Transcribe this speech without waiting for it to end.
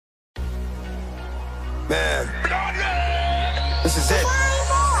Man, this is it.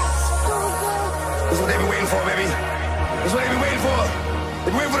 This is what they've been waiting for, baby. This is what they've been waiting for.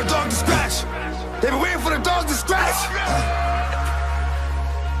 They've been waiting for the dog to scratch. They've been waiting for the dog to scratch.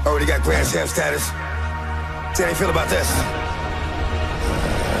 Already got Grand Slam status. See how you feel about this?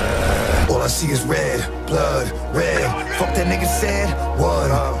 All I see is red, blood, red. Fuck that nigga said.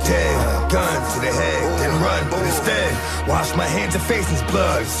 One, dead. Gun to the head, then run, but instead wash my hands and face in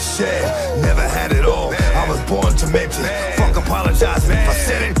blood shed. Never had it all, I was born to mention. Fuck apologizing, if I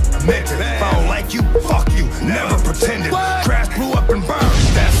said it, I meant it. If I don't like you, fuck you, never pretended. Crash, blew up and burned,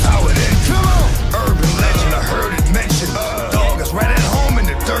 that's how it ends. Urban legend, I heard it mentioned. Dog is right at home in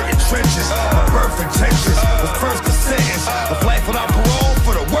the dirt and trenches. My birth intentions was first a sentence of life without parole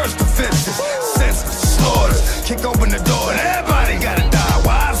for the worst offenses. Senseless slaughters, kick open the door and everybody gotta die.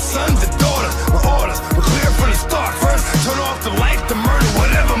 Wives, sons, and daughters, my orders were clear from the start. First, turn off the light, the murder,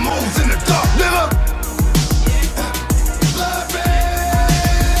 whatever moves in the dark. Nigga.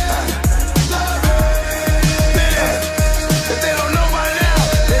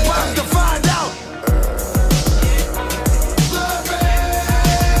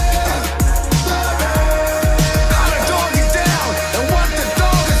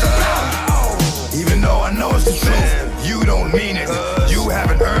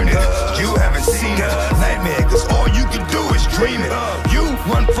 You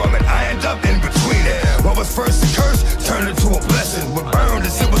run from it, I end up in between it. What was first a curse turned into a blessing. What burned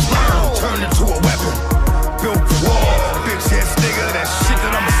as it was learned turned into a weapon. Built the wall, bitch ass nigga. That shit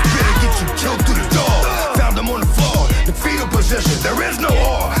that I'ma spit and get you killed through the door. Found him on the floor, the fetal position. There is no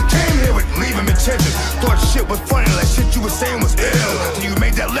R. Came here with leaving intentions. Thought shit was funny, like shit you were saying was ill. Till you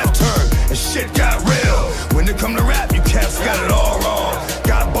made that left turn and shit got real. When it come to rap, you cats got it all wrong.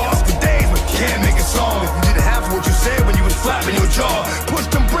 Got bars for days, but can't make a song. If you didn't have what you said when you was flapping your jaw. Push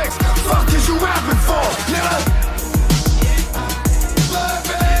them bricks, fuck is you rapping for, nigga?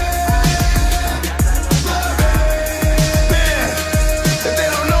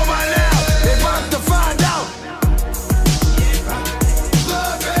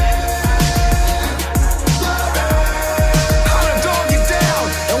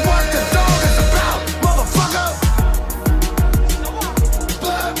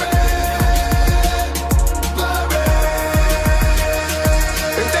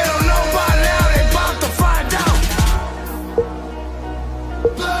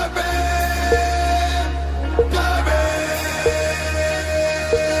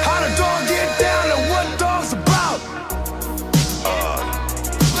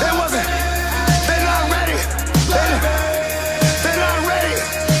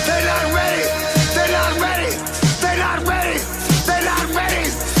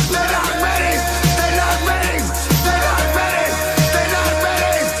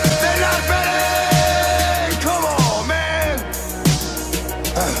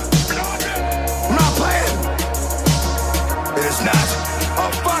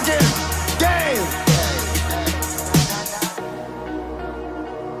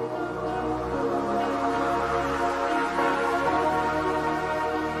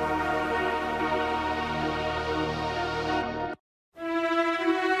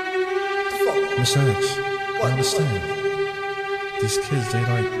 Miss X, I understand. These kids, they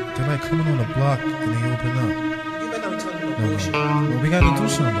like coming on the block and they open up. No, we gotta do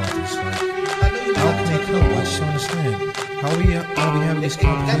something about this. Like, how can they come? I just don't understand. How we having these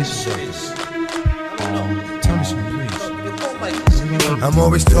conversations like this? Tell me something, please. I'm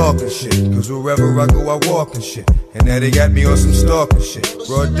always talking shit, cause wherever I go I walk and shit. And now they got me on some stalking shit.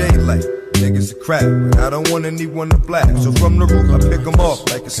 Broad daylight, niggas a crap, but I don't want anyone to blast. So from the roof I pick them off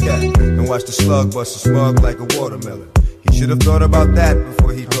like a scat and watch the slug bust a smug like a watermelon. He should have thought about that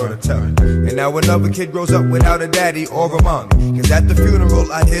before he thought of telling. And now another kid grows up without a daddy or a mommy. Cause at the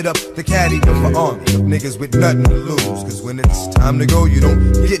funeral I hit up the caddy with my army of niggas with nothing to lose. Cause when it's time to go you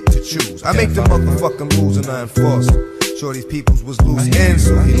don't get to choose. I make the motherfucking rules and I enforce them. Shorty's peoples was loose ends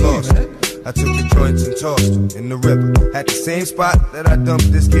so he lost it. I took the joints and tossed them in the river. At the same spot that I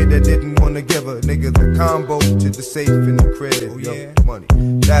dumped this kid that didn't want to give a nigga the combo to the safe in the crib. Oh yeah, money.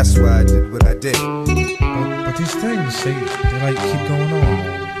 That's why I did what I did. But these things, they like keep going on.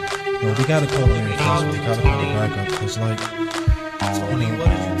 No, we gotta call it first. We gotta call it back up. Cause like, Tony, what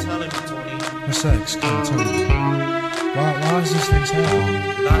are you telling me, Tony? What's X? Come on, tell me. Why is these things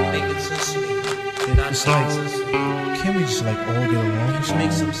happening? Not making sense to me. It's like, can't we just like all get along? Just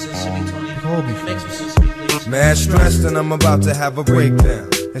make some sense to me, Tony. We can all be friends. Make some sense to me, please. Mad stressed and I'm about to have a breakdown.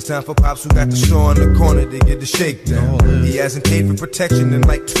 It's time for Pops who got the store in the corner to get the shakedown. He hasn't paid for protection in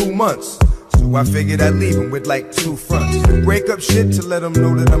like 2 months. So I figured I'd leave him with like 2 fronts. Break up shit to let him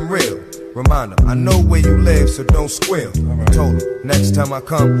know that I'm real. Remind them, I know where you live, so don't squeal. I told him, next time I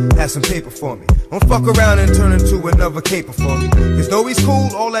come, have some paper for me. Don't fuck around and turn into another caper for me. Cause though he's cool,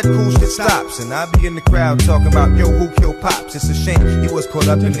 all that cool shit stops. And I be in the crowd talking about, yo, who killed Pops? It's a shame he was caught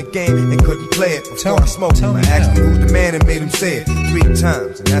up in the game and couldn't play it before I smoked him. I asked him who's the man and made him say it 3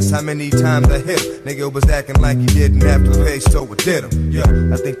 times. And that's how many times I hit him. Nigga was acting like he didn't have to pay, so it did him. Yeah,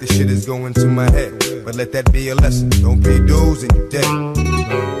 I think the shit is going to my head. But let that be a lesson. Don't pay dues and you dead.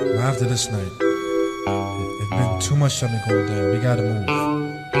 After this night, it's been too much something going down. We gotta move.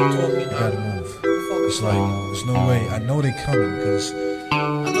 We gotta move. It's like, there's no way. I know they coming because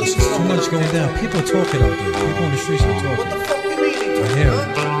there's too much going down. People are talking out there. People on the streets are talking. What the fuck you mean? I hear it.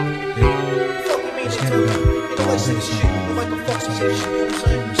 It's getting better.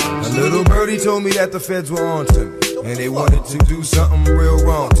 A little birdie told me that the feds were on to me, and they wanted to do something real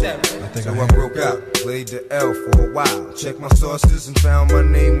wrong to me. So I broke out, played the L for a while, checked my sources and found my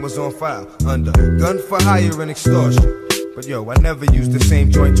name was on file under gun for hire and extortion. But yo, I never used the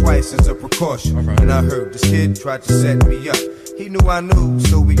same joint twice as a precaution. And I heard this kid tried to set me up. He knew I knew,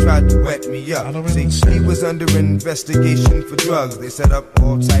 so he tried to wet me up. See, he was under investigation for drugs. They set up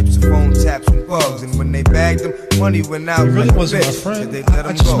all types of phone taps and bugs. And when they bagged him, money went out. He really like wasn't my bitch. friend. They let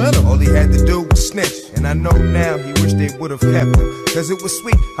him go. All he had to do was snitch. And I know now he wished they would have kept him. Cause it was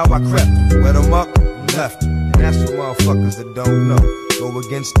sweet how I crept him, wet him up and left him. And that's for motherfuckers that don't know. Go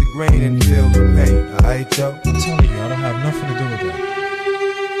against the grain and feel the pain. Alright, yo? I'm telling you, I don't have nothing to do with that.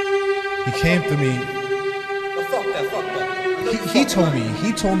 He came to me. No, fuck that. He told me who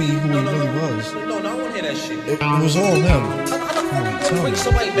he really was. No, I don't wanna hear that shit. It was all him. How the fuck you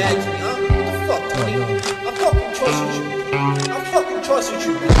somebody bad to me, huh? What the fuck, Tony? No. I'm fucking trust with you. I'm fucking trust with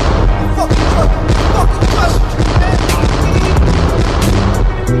you, man. I'm fucking trust with you, man.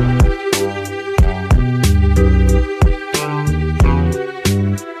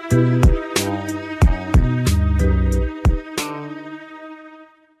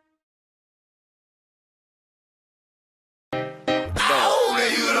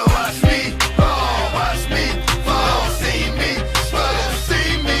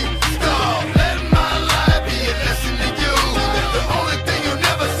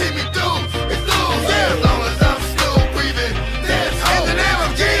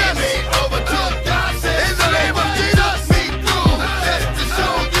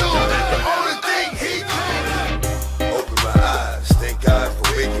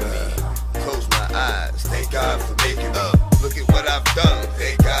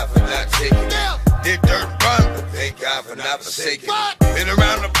 Been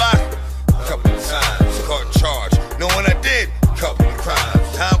around the block a couple of times, caught and charged. Knowing I did a couple of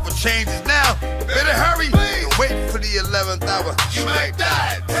crimes. Time for changes now. Better hurry. Don't wait for the 11th hour. You might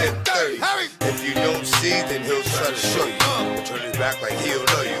die at 10:30. If you don't see, then he'll try to show you. Turn his back like he'll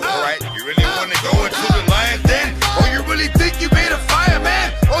know you. Alright, you really want to go into the lion's den? Or you really think you made a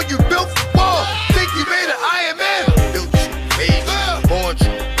fireman? Or you built the wall? Think you made an Iron Man? Built you crazy, born you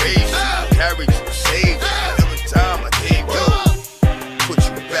crazy, carried you safe. Every time I came through. Put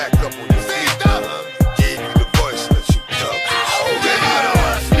you back up on your feet. Gave you the voice, let you talk. You gotta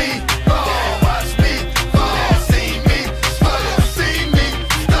watch me, watch me, see me, see me.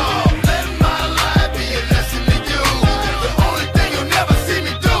 Stop letting my life be a lesson to you. The only thing you'll never see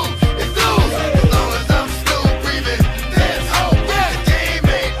me do is lose. As long as I'm still breathing, there's hope. The game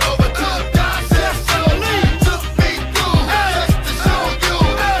ain't over till God says so. Took me through just to show you.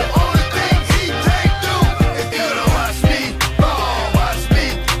 The only thing he can't do is you to watch me fall, watch me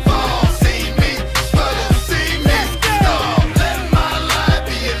fall, see me struggle, see me. Stop letting my life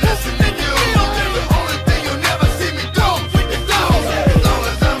be a lesson to you. The only thing you'll never see me do is lose. As long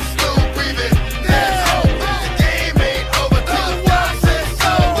as I'm still breathing, there's hope. The game ain't over till God says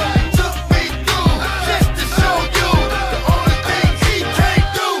so. Took me through just to show you. The only thing he can't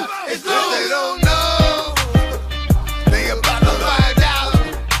do is lose. They don't know. They about to find out.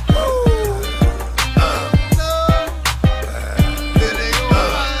 Then they gon'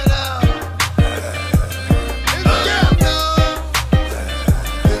 find out. In the name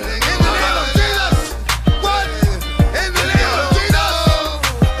of Jesus. What? In the name of Jesus.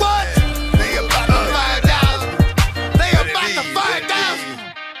 What? They about to find out. They about to find out.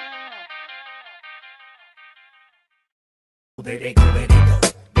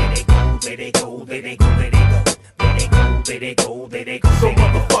 So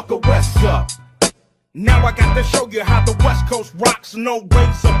motherfucker, what's up? Now I got to show you how the West Coast rocks. No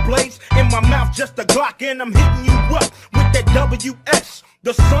razor blades in my mouth, just a Glock, and I'm hitting you up with that at WS.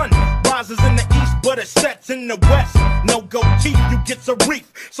 The sun rises in the east, but it sets in the west. No gold teeth, you get a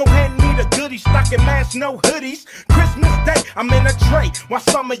reef. So hand me the goodies, stocking masks, no hoodies. Christmas Day, I'm in a tray. While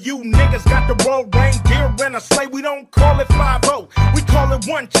some of you niggas got the roll reindeer and a sleigh. We don't call it 5-0, we call it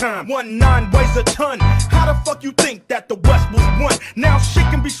one time. 1-9 weighs a ton. How the fuck you think that the West was won? Now shit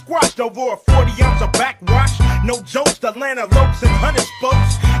can be squashed over a 40 ounce of backwash. No jokes, the land of lokes and hundred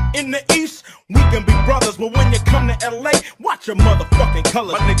spokes. In the East, we can be brothers, but when you come to LA, watch your motherfucking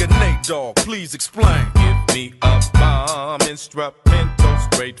colors. My nigga Nate Dogg, please explain. Give me a bomb instrumental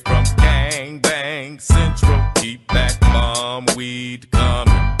straight from Gang Bang Central. Keep that bomb weed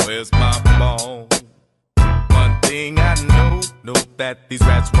coming. Where's my bone? One thing I know that these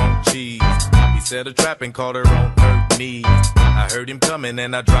rats won't cheese. He said a trap and called her on her knees. I heard him coming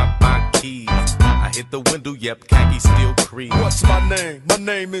and I dropped my keys. I hit the window, yep, khaki still creep. What's my name? My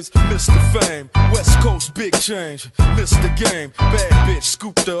name is Mr. Fame. West Coast big change, Mr. Game. Bad bitch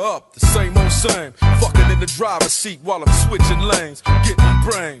scooped her up, the same old same. Fucking in the driver's seat while I'm switching lanes. Getting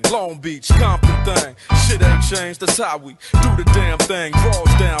brain, Long Beach, Compton thing. Shit ain't changed, that's how we do the damn thing.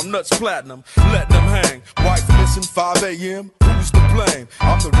 Draws down, nuts platinum, letting them hang. Wife missing 5 a.m., who's to blame?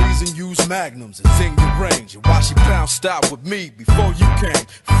 I'm the reason use magnums, it's in your range. And why she bounced out with me before you came?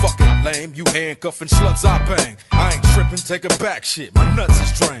 Fucking lame, you handcuffing sluts I bang. I ain't tripping, take a back shit, my nuts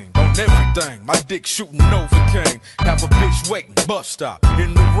is drained on everything. My dick shooting Novocaine. Have a bitch waiting, bus stop,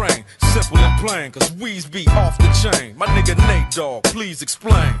 in the rain. Simple and plain, cause weeds be off the chain. My nigga Nate Dogg, please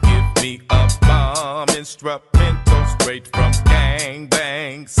explain. Give me a bomb instrumental straight from Gang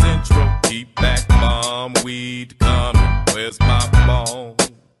Bang Central. Keep that bomb weed coming. Where's my bone?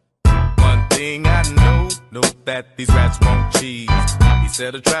 One thing I know that these rats won't cheese. He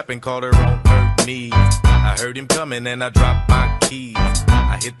said a trap and called her on her knees. I heard him coming and I dropped my keys.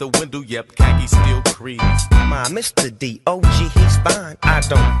 I hit the window, yep, khaki still creeps. My Mr. D.O.G, he's fine. I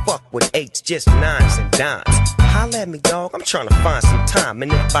don't fuck with eights, just nines and dimes. Holla at me, dog, I'm trying to find some time.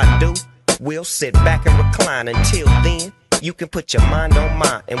 And if I do, we'll sit back and recline. Until then, you can put your mind on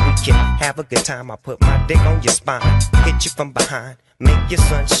mine and we can have a good time. I put my dick on your spine, hit you from behind, make your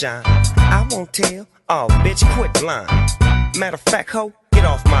sunshine. I won't tell, oh bitch, quit lying. Matter of fact, ho, get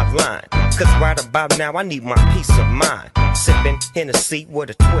off my line. Cause right about now I need my peace of mind. Sipping Hennessy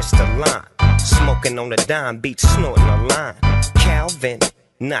with a twist of lime. Smoking on the dime beat, snorting a line. Calvin,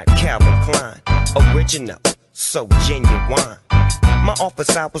 not Calvin Klein. Original, so genuine. My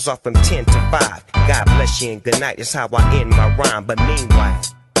office hours are from 10 to 5. God bless you and good night, is how I end my rhyme. But meanwhile,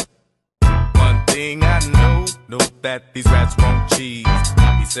 one thing I know that these rats won't cheese.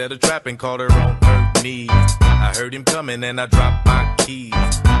 He said a trap and called her on her knees. I heard him coming and I dropped my keys.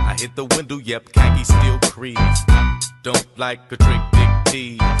 I hit the window, yep, khaki still creeps. Don't like a trick, dick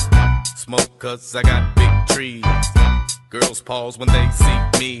tease. Smoke cause I got big trees. Girls pause when they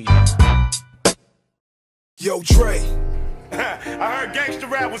see me. Yo, Dre. I heard gangsta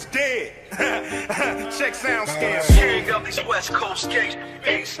rap was dead. Check sound scale. King of these West Coast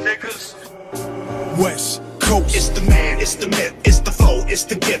gangsta niggas. West Coast. It's the man, it's the myth, it's the flow, it's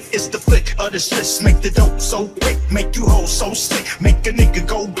the gift, it's the flick of the slits. Make the dope so quick, make you hold so sick. Make a nigga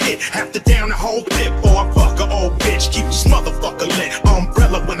go get half the down the whole clip. Or I fuck a old bitch, keep this motherfucker lit.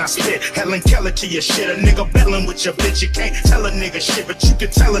 Umbrella when I spit, Helen Keller to your shit. A nigga bellin' with your bitch, you can't tell a nigga shit, but you can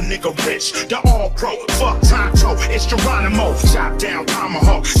tell a nigga rich. The all pro, fuck Tonto, it's Geronimo. Chop down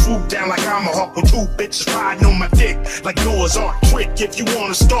tomahawk, swoop down like I'm a hawk with two bitches riding on my dick like Noah's Ark. Trick if you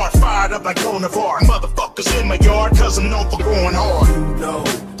wanna start, fired up like Bonavar. Motherfuckers in my yard, cause I'm known for going hard. You know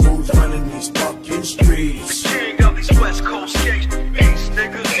who's running these fucking streets. King of these West Coast gangsta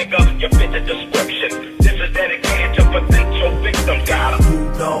niggas. Nigga, you fit the description. This is dedicated to potential victims. Got 'em. You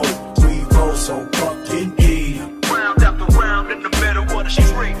know we roll so fucking deep. Round after round in the middle of the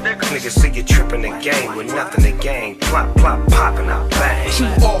street, nigga. niggas see you tripping the game with nothing to gain. Plop, plop, popping out bang. Too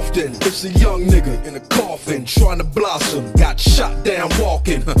often, it's a young nigga in a coffin trying to blossom. Got shot down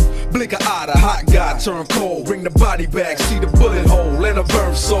walking. Blink an eye, the hot guy turn cold. Bring the body back, see the bullet hole and a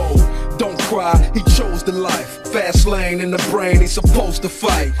burnt soul. Don't cry, he chose the life. Fast lane in the brain, he's supposed to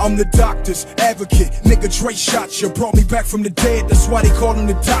fight. I'm the doctor's advocate. Nigga Dre shot you, brought me back from the dead. That's why they call him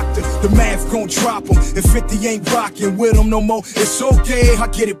the doctor. The math gon' drop him. If 50 ain't rockin' with him no more, it's okay, I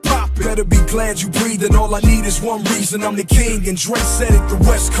get it poppin'. Better be glad you breathin'. All I need is one reason, I'm the king. And Dre said it, the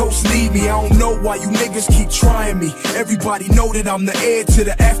West Coast need me. I don't know why you niggas keep trying me. Everybody know that I'm the heir to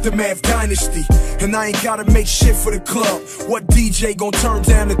the Aftermath dynasty. And I ain't gotta make shit for the club. What DJ gon' turn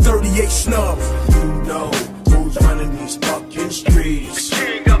down the 38 snub? You know who's running these fucking streets. The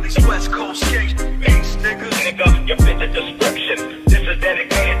king of these West Coast gangsta niggas. Nigga, you fit the description. This is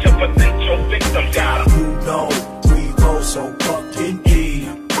dedicated to potential victims. Got 'em. You know we roll so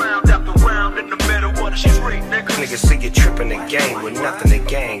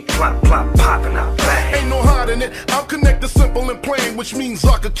which means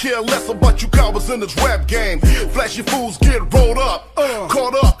I could care less about you cowards in this rap game. Flashy fools get rolled up,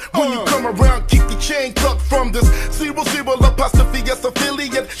 caught up when you come around. Keep the chain tucked from this 00 apostrophe S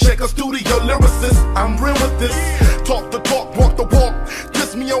affiliate. Shaker studio lyricist, I'm real with this. Talk the talk, walk the walk.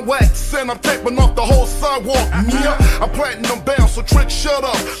 Kiss me on wax, and I'm taping off the whole sidewalk. Mia, I'm platinum bound, so trick shut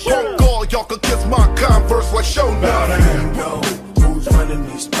up. Punk all y'all could kiss my Converse like show now. Know who's running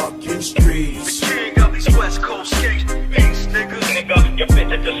these fucking streets. The king of these West Coast gangsta beats, nigga. Nigga, you fit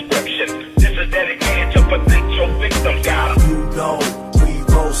the description. This is dedicated to potential victims. Got 'em. You know we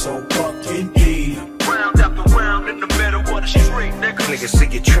roll so fucking deep. Round after round in the middle of the street, nigga. Niggas see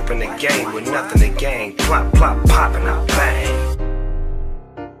you tripping the game with nothing to gain. Plop, plop, popping out bang.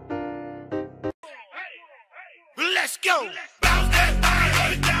 Let's go. Bounce that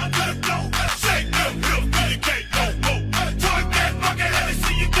body down to the floor. Shake them hips till you can't no more. Twerk that monkey, let me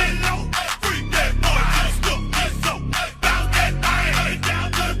see you get low. Freak that boy till you stuck your soul. Bounce that body down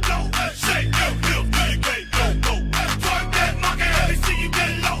to the floor. Shake them hips till you can't no more. Twerk that monkey, let me see you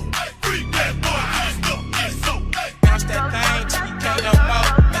get low. Freak that boy till you stuck your soul. Bounce that thing till you can't no more.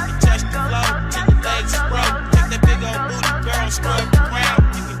 Make it touch the floor till your legs broke. Take that big old booty, girl, scrub the ground.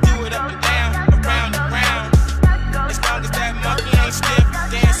 You can do it up and down, around and round. As long as that monkey ain't stiff,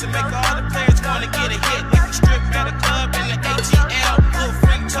 dance and make all the players wanna get a hit. Like a strip at a club in the ATL. Little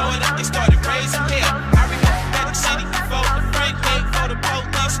freak tore it up, they started raising hell. I remember Magic City before the Frank gate, for the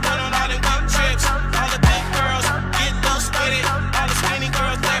police went on all them week trips. All the big girls get loose with it. All the skinny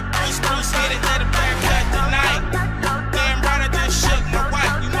girls let Bruce hit it. Let a player cut tonight. Damn right I just shook my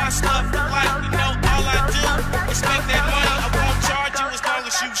wife. You my stuff for life. You know all I do is make that money. I won't charge you as long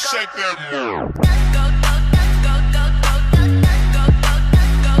as you shake that move.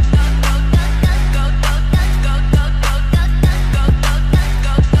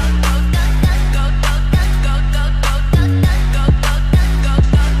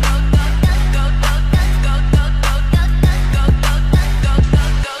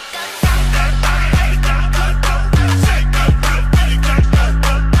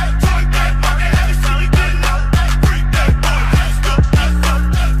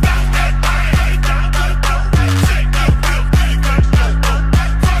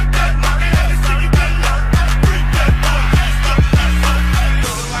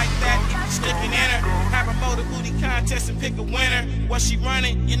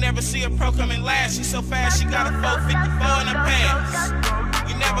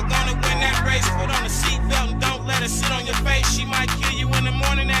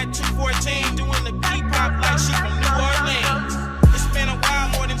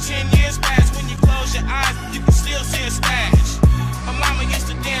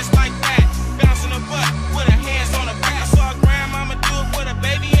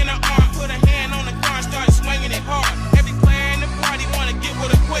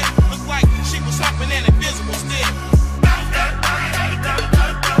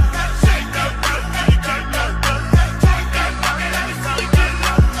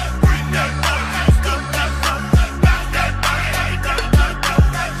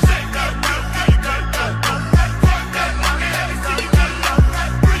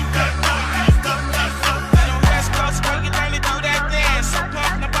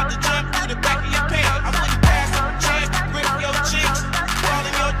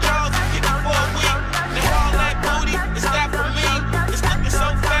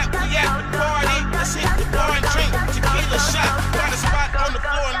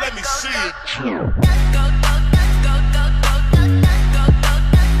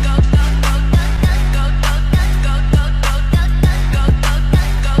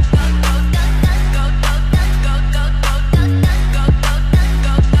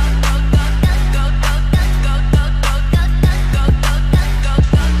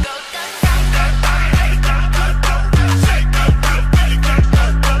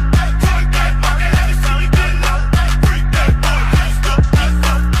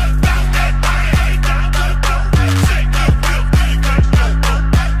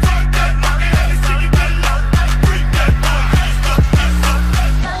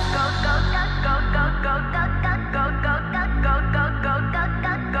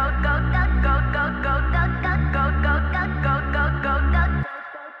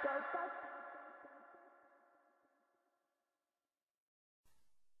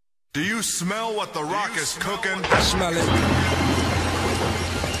 Do you smell what the rock is cooking? I smell it.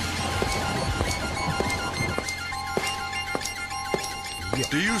 Yeah.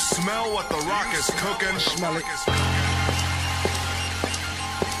 Do you smell what the rock is cooking? Smell it.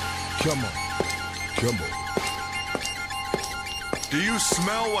 Come on. Come on. Do you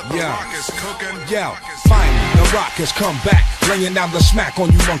smell what the rock is cooking? Yeah, fine. No Rock has come back, laying down the smack on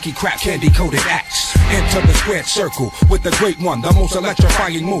you monkey crap candy-coated acts. Enter the squared circle with the great one, the most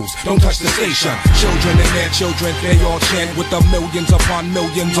electrifying moves. Don't touch the station. Children and their children, they all chant with the millions upon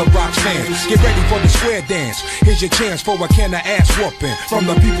millions of Rock's fans. Get ready for the square dance. Here's your chance for a can of ass whooping from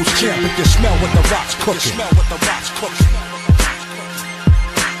the people's champ. If you smell what the Rock's cooking. Smell what the Rock's cooking.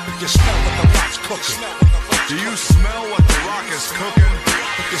 If you smell what the Rock's cooking. Do you smell what the Rock is cooking?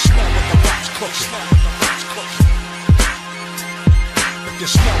 If you smell what the Rock's cooking. If you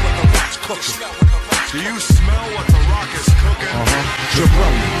smell what the Rock's cooking. Do you smell what the Rock is cooking?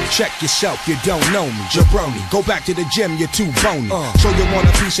 Jabroni, check yourself, you don't know me. Jabroni, go back to the gym, you're too bony. So you want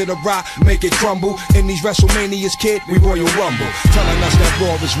a piece of the rock, make it crumble. In these WrestleManias, kid, we Royal Rumble. Telling us that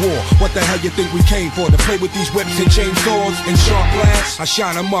Raw is war. What the hell you think we came for? To play with these whips and chainsaws and sharp glass? I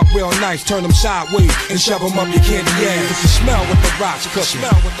shine them up real nice, turn them sideways, and shove them up your candy ass. If you smell what the Rock's cooking.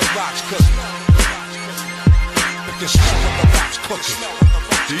 Smell what the Rock's cooking. If you smell what the Rock's cooking.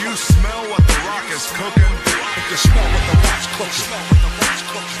 Do you smell what the Rock is cooking? If you smell what the Rock's cooking.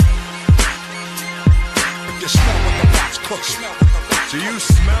 If you smell what the Rock's cooking. Do you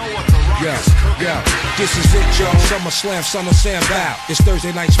smell what the Rock is cooking? Yeah, this is it, Joe. SummerSlam, Son of Sam Bow. It's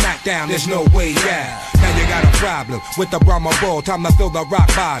Thursday night SmackDown, there's no way out. Now you got a problem with the Brahma Bull. Time to fill the rock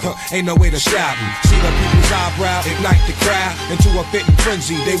bottom. Ain't no way to stop him. See the people's eyebrow, ignite the crowd into a fitting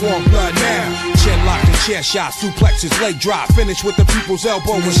frenzy. They want blood now. Chin locked and chair shots, suplexes, leg drop. Finish with the people's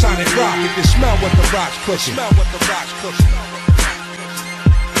elbow with Sonic Rock. If you smell what the Rock's cooking. Smell what the Rock's cooking.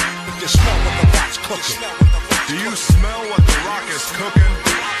 If you smell what the Rock's cooking. Do you smell what the Rock is cooking?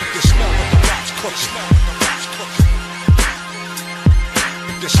 If you smell what the Rock's cooking.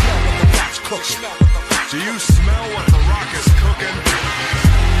 If you smell what the Rock's cooking. Do you smell what the Rock is cooking?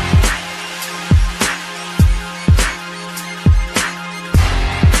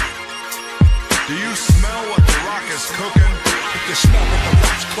 Do you smell what the Rock is cooking? If you smell what the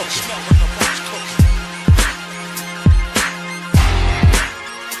Rock's cooking.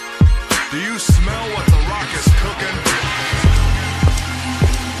 Do you smell what the Rock is cooking?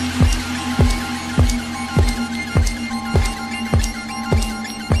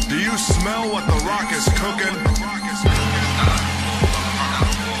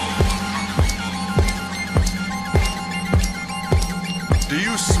 Do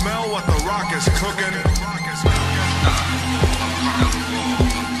you smell what the Rock is cooking?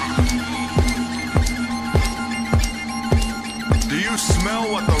 Do you smell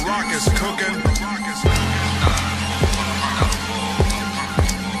what the Rock is cooking? Do you smell what the Rock is cooking?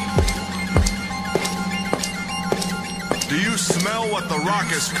 Do you smell what the Rock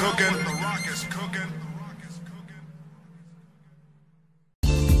is cooking?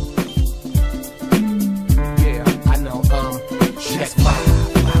 Yeah, I know, check mic.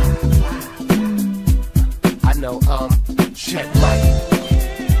 I know, check mic.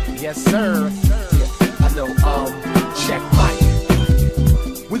 Yes, sir. Yeah, I know, check mic.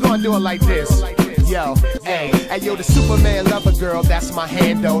 We gonna do it like this. Yo, hey, yo, the Superman lover girl, that's my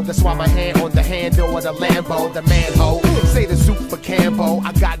handle. That's why my hand on the handle of the Lambo, the manhole. Say the soup for Cambo.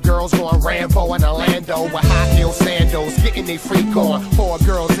 I got girls going Rambo in Orlando with high heel sandals, getting they freak on. 4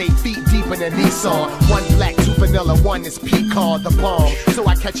 girls 8 feet deep in a Nissan. 1 black, 2 vanilla, 1 is pecan, the bomb. So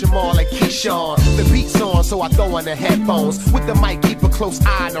I catch them all like Keyshawn. The beat's on, so I throw on the headphones. With the mic, keep a close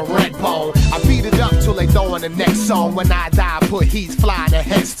eye on the red bone. I beat it up till they throw on the next song. When I die, put he's fly in a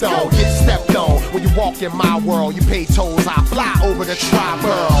headstone. Get stepped on. When you walk in my world, you pay tolls, I fly over the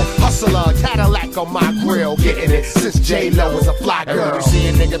tri-borough. Hustler, Cadillac on my grill, getting it since J-Lo was a fly girl. You see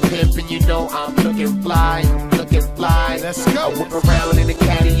a nigga pimpin', you know I'm looking fly, looking fly. Let's go. I whip around in the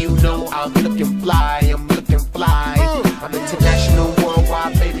caddy, you know I'm looking fly, I'm looking fly. I'm international,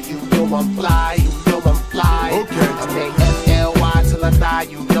 worldwide, baby, you know I'm fly, you know I'm fly. Okay. I make FLY till I die,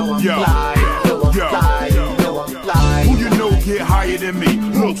 you know I'm fly, you know I'm fly, you know I'm fly. Who you know get higher than me?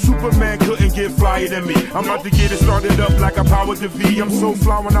 Look, Superman couldn't get flyer than me. I'm about to get it started up like a power to V. I'm so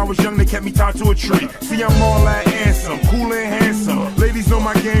fly when I was young, they kept me tied to a tree. See, I'm all that handsome, cool and handsome. Ladies know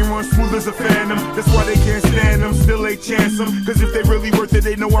my game runs smooth as a phantom. That's why they can't stand them, still they chance them. Cause if they really worth it,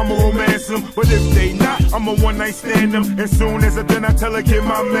 they know I'ma romance them. But if they not, I'ma one night stand them. And soon as I done, I tell her, get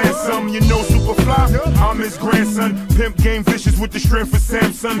my man some. You know Superfly, I'm his grandson. Pimp game vicious with the strength of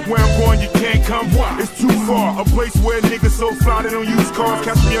Samson. Where I'm going, you can't come. It's too far. A place where niggas so fly they don't use cars.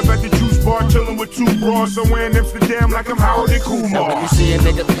 Catch me up at the juice bar, chillin' with 2 bras. Somewhere in Amsterdam like I'm Howard and Kumar. Now when you see a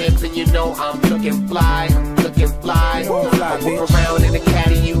nigga pimpin', you know I'm looking fly, I'm looking fly. I walk around in a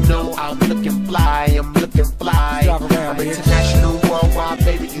caddy, you know I'm looking fly, I'm looking fly. I'm international, worldwide,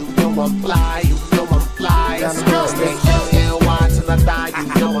 baby, you know I'm fly, you know I'm fly. Stay LY till I die, you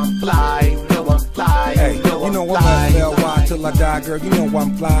know I'm fly, you know I'm fly. Hey, you know I die, girl, you know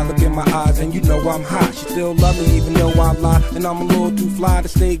I'm fly. Look in my eyes and you know I'm hot. She still love me even though I lie. And I'm a little too fly to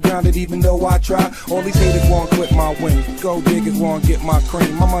stay grounded even though I try. All these haters want to clip my wings. Gold diggers want to get my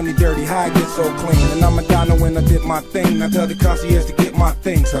cream. My money dirty, how I get so clean. And I'm a dino when I did my thing. I tell the concierge to get my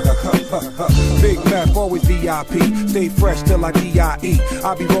things. Big meth, always VIP. Stay fresh till I D.I.E.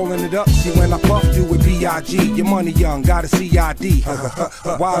 I be rolling it up, see when I puff you with B.I.G. Your money young, got a C.I.D.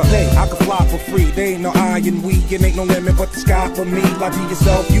 Wild day, I can fly for free. They ain't no iron weak, it ain't no limit but the sky for me. Lie to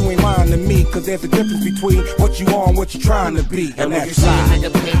yourself, you ain't lying to me. Cause there's a difference between what you are and what you're trying to be. And when you see a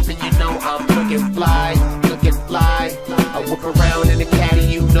nigga pimpin', you know I'm looking fly, looking fly. I whip around in a caddy,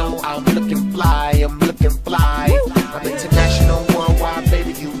 you know I'm looking fly, I'm looking fly. I'm international, worldwide,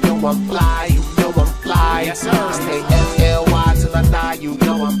 baby, you know I'm fly, you know I'm fly. Yes, sir. Stay FLY till I die, you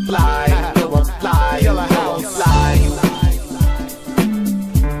know I'm fly, you know I'm fly, you know I'm fly.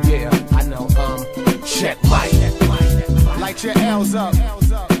 Yeah, I know, check mic. Light your L's up.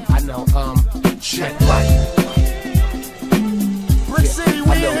 I know, check mic. Brick City,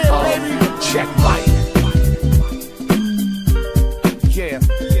 we in here, baby. Check mic. Yeah.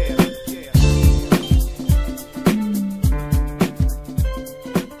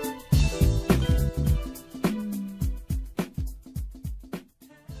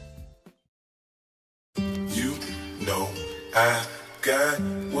 You know I got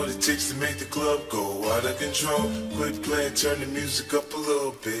what it takes to make the club go out of control. Quit playing, turn the music up a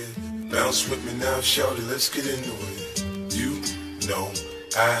little bit. Bounce with me now, shawty, let's get into it. You know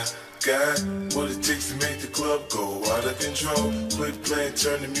I got what it takes to make the club go out of control. Quit playing,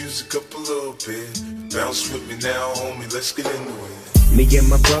 turn the music up a little bit. Bounce with me now, homie, let's get into it. Me and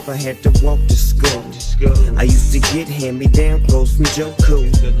my brother had to walk to school. I used to get hand-me-down clothes from Joe Cool.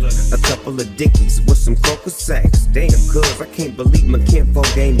 A couple of Dickies with some crocus sacks. Damn, cuz I can't believe my kinfolk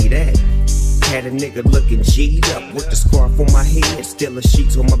gave me that. Had a nigga looking G'd up with the scarf on my head, still a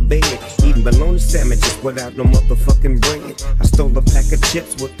sheets on my bed, eating bologna sandwiches without no motherfucking bread. I stole a pack of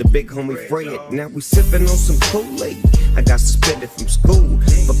chips with the big homie Fred. Now we sipping on some Kool-Aid. I got suspended from school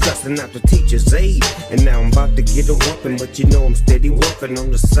for cussing out the teacher's aide, and now I'm about to get a whooping, but you know I'm steady working on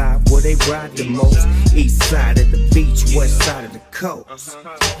the side where they ride the most. East side of the beach, west side of the coast,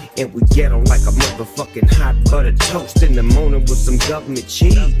 and we get on like a motherfucking hot butter toast in the morning with some government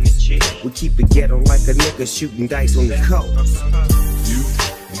cheese. We keep it ghetto like a nigga shooting dice on the coast. You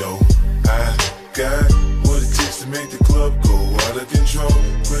know I got what it takes to make the club go out of control.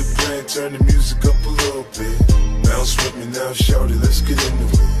 Quit playing, turn the music up a little bit. Bounce with me now, shawty, let's get into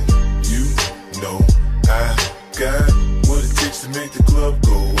it. You know I got what it takes to make the club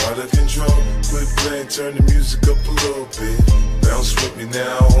go out of control. Quit playing, turn the music up a little bit. Bounce with me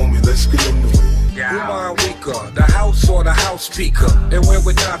now, homie, let's get into it. Rewind weaker, the house or the house speaker. And when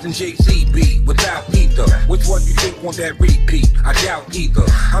with Nas and Jay-Z beat without either. Which one you think want that repeat? I doubt either.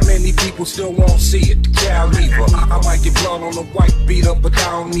 How many people still won't see it? The cow lever. I might get blood on the white beater, but I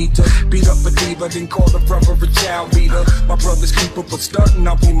don't need to beat up a diva, then call the brother a child beater. My brother's keeper, but stuntin',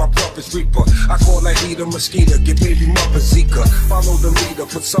 I'll be my brother's reaper. I call that heater mosquito, get baby mother Zika. Follow the leader,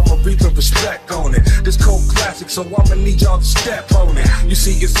 put some Aretha respect on it. This cold classic, so I'ma need y'all to step on it. You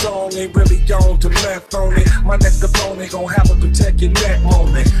see your song ain't really on to left on it. My next opponent gon' have a protect your neck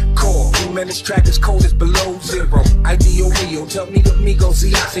moment. Core, man, this track is cold as below zero. I.D.O.C. tell me the Migos,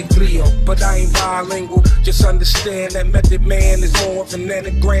 see I say Cleo. But I ain't bilingual, just understand that Method Man is more of an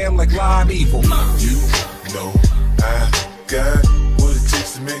anagram like live evil. You know I got what it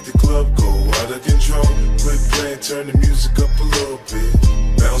takes to make the club go out of control. Quit playing, turn the music up a little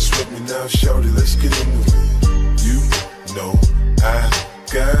bit. Bounce with me now, shawty, let's get into it. You know I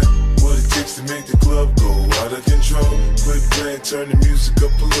got what it takes to make the club go out of control. Quit playing, turn the music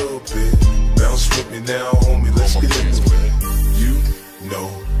up a little bit. Bounce with me now, homie, let's get into it. You know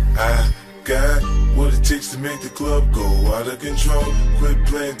I got what it takes to make the club go out of control. Quit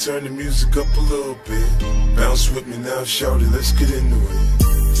playing, turn the music up a little bit. Bounce with me now, shawty, let's get into it.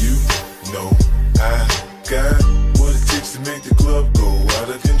 You know I got what it takes to make the club go out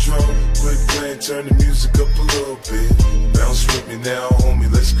of control. Quit playing, turn the music up a little bit. Bounce with me now,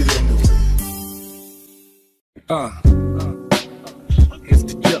 homie, let's get into it. It's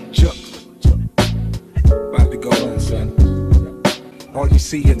the juk. About to go in, son. All you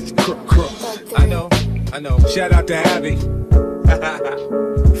see is crook. I know. Shout out to Abby.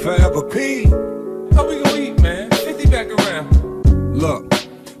 Forever P. How we gonna eat, man? 50 back around. Look,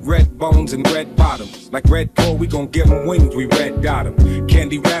 red bones and red bottoms. Like Red Bull, we gon' give them wings, we red dot them.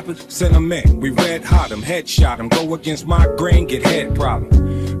 Candy rappers, send them in, we red hot them. Headshot them, go against my grain, get head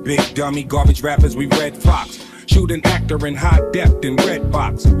problem. Big dummy, garbage rappers, we red fox. Shooting actor in high depth in red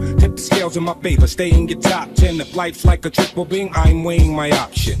box. Tip the scales in my favor, stay in your top 10. If life's like a triple beam, I'm weighing my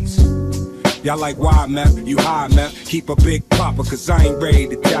options. Y'all like why, man? You high, man? Keep a big popper, cause I ain't ready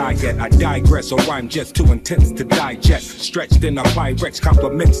to die yet. I digress, or I'm just too intense to digest. Stretched in a Pyrex,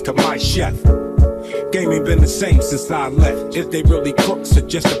 compliments to my chef. Game ain't been the same since I left. If they really crooks or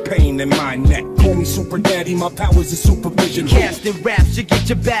just a pain in my neck. Call me Super Daddy, my powers is supervision. Casting raps, you get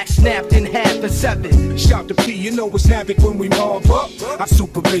your back snapped in half or 7. Shout to P, you know it's havoc when we mob up. I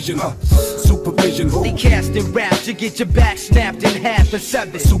supervision, supervision who? They casting raps, you get your back snapped in half or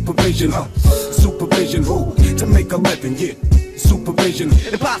 7. Supervision, supervision who? To make a living, yeah. Supervision.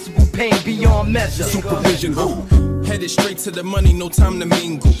 Impossible pain beyond measure. Supervision who? Headed straight to the money, no time to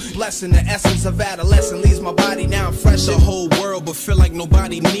mingle. Blessing the essence of adolescence leaves my body now I'm fresh. The whole world, but feel like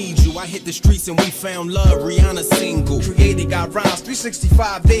nobody needs you. I hit the streets and we found love, Rihanna single. Created, got rhymes,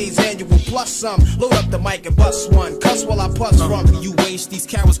 365 days, annual plus some. Load up the mic and bust one, cuss while I puss from. You waste these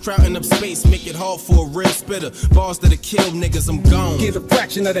cowards crowding up space, make it hard for a real spitter. Bars that'll kill niggas, I'm gone. Get a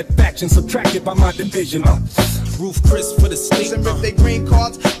fraction of that faction, subtracted by my division. Roof Chris for the state. And if they green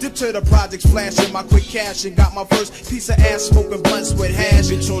cards, dip to the projects, flashing my quick cash and got my first piece of ass smoking blunts with hash.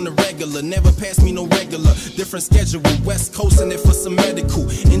 Bitch on the regular, never pass me no regular. Different schedule, West Coast and it for some medical.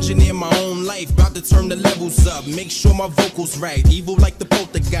 Engineer my own life, about to turn the levels up. Make sure my vocals right, evil like the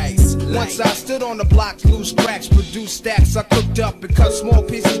poltergeist. Once I stood on the block, loose cracks, produced stacks. I cooked up and cut small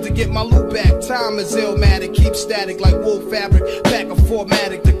pieces to get my loot back. Time is illmatic, keep static like wool fabric. Pack a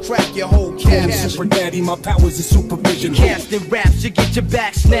formatic to crack your whole cabbage. Super Daddy, my powers is supervision. Casting raps, you get your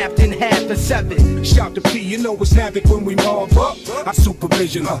back snapped in half or 7. Shout to P, you know it's havoc when we mob up. I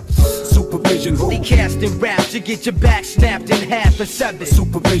supervision, supervision who? They casting raps, you get your back snapped in half or 7.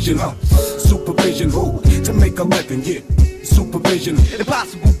 Supervision, supervision who? To make a living, yeah. Supervision.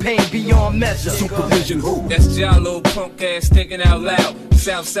 Impossible pain beyond measure. Supervision who? That's Jalo, punk ass thinking out loud.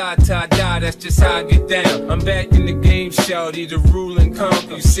 Southside tie-dye, that's just how I get down. I'm back in the game, shawty, the rule and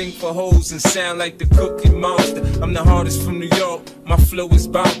conquer. You sing for hoes and sound like the Cookie Monster. I'm the hardest from New York, my flow is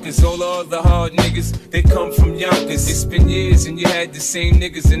bonkers. All the other hard niggas, they come from Yonkers. It's been years and you had the same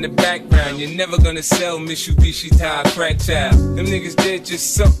niggas in the background. You're never gonna sell Mitsubishi tie crack child. Them niggas dead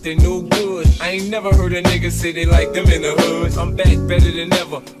just suck, they no good. I ain't never heard a nigga say they like them in the hood. I'm back better than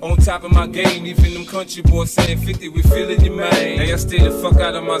ever, on top of my game. Even them country boys saying 50, we feeling your man. Now y'all stay the fuck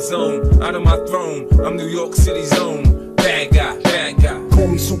out of my zone, out of my throne. I'm New York City's own. Bad guy, bad guy. Call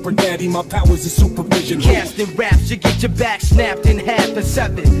me Super Daddy, my powers is supervision. Casting raps, you get your back snapped in half or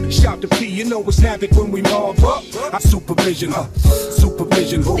 7. Shout to P, you know it's havoc when we mob up. I supervision,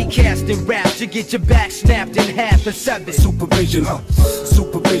 supervision who? They casting raps, you get your back snapped in half or 7. Supervision,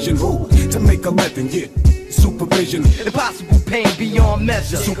 supervision who? To make a living, yeah. Supervision. Impossible pain beyond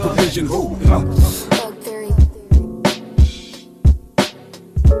measure. Supervision who?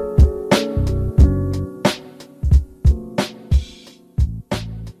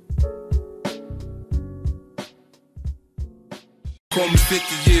 Call me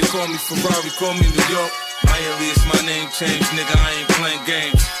 50 years, call me Ferrari, call me New York. Miami is my name change, nigga, I ain't playing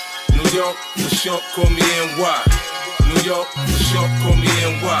games. New York, for short, call me NY. New York, for short, call me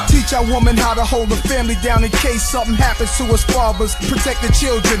NY. Teach our woman how to hold a family down in case something happens to us fathers. Protect the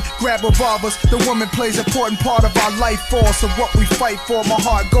children, grab revolvers. The woman plays an important part of our life force of what we fight for. My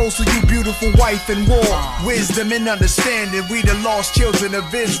heart goes to you, beautiful wife in war. Wisdom and understanding, we the lost children of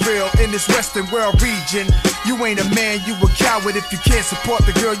Israel in this Western world region. You ain't a man, you a coward if you can't support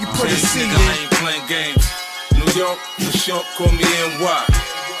the girl you put a seed in. I ain't playing games. New York, for short, call me NY.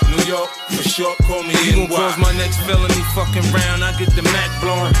 New York, for short, call me NY. You gon' cause my next felony fucking round, I get the Mac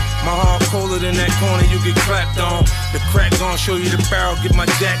blowing. My heart colder than that corner, you get clapped on. The crack gon' show you the barrel, get my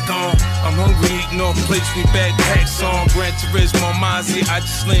jack on. I'm hungry, eating off plates, we back hacks on. Gran Turismo, Mozzie, I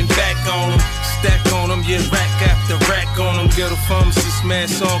just lean back on them. Stack on them, yeah, rack after rack on them. Get a pharmacist,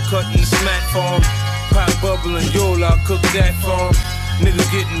 man, song cutting the smack for him. Pop bubbling, Yola, I cook that for him. Nigga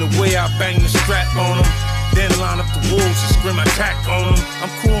get in the way, I bang the strap on him. Then line up the wolves and scream attack on them.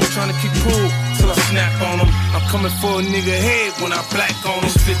 I'm cool, I'm trying to keep cool till I snap on them. I'm coming for a nigga head when I black on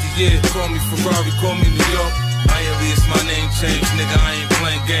them. 50 years, call me Ferrari, call me New York. Miami is my name change, nigga, I ain't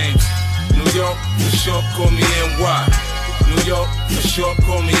playing games. New York, for short, call me NY. New York, for short,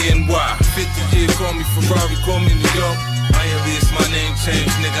 call me NY. 50 years, call me Ferrari, call me New York. Miami is my name change,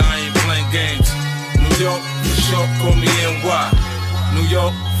 nigga, I ain't playing games. New York, for short, call me NY. New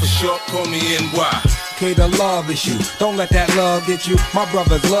York, for short, call me NY. okay, the love issue. Don't let that love get you. My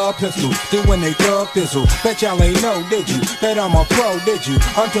brothers love pistols, then when they thug thistle. Bet y'all ain't know, did you? That I'm a pro, did you?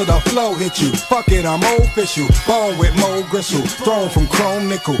 Until the flow hit you. Fuck it, I'm official. Bone with mold gristle. Thrown from chrome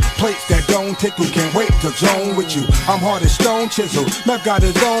nickel. Plates that don't tickle. Can't wait to zone with you. I'm hard as stone chisel. Meth got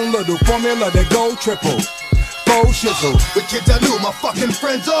his own little formula that go triple. Shizzle. With kids I knew, my fucking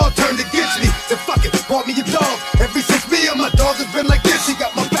friends all turned against me. Said fuck it, bought me a dog. Ever since me and my dog has been like this. He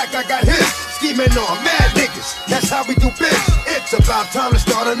got my back, I got his. Scheming on mad niggas, that's how we do biz. It's about time to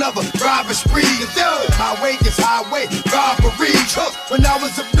start another robbery spree. Yo, highway is highway, robbery. When I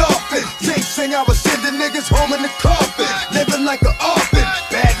was up north, sing I was sending niggas home in the coffin. Living like an orphan,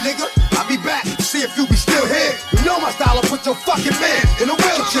 bad nigga, I'll be back. See if you be still here. You know my style, I'll put your fucking man in a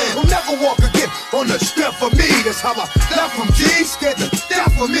wheelchair. He'll never walk again on the step of me. That's how I left from G, scared to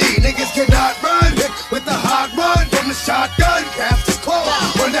death of me. Niggas cannot run with the hot run from the shotgun. Cast is closed,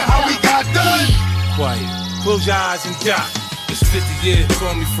 wonder how we got done. Quiet, close your eyes and die. It's 50 years,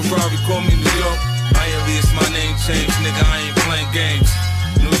 call me Ferrari, call me New York. My alias, my name changed, nigga, I ain't playing games.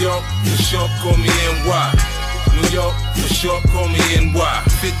 New York, for sure, call me NY. New York, for sure, call me NY.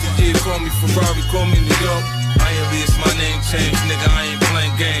 50 years, call me Ferrari, call me New York. My alias, my name changed, nigga, I ain't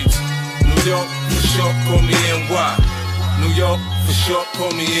playing games. New York, for sure, call me NY. New York, for sure,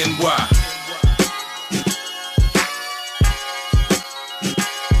 call me NY.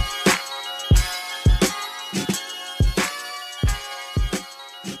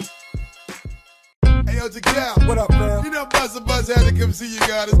 Yo, Jacal. What up, man? You know Buzz had to come see you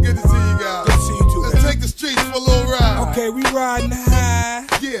guys. It's good to see you guys. Good to see you too, Let's man. take the streets for a little ride. Okay, we riding high.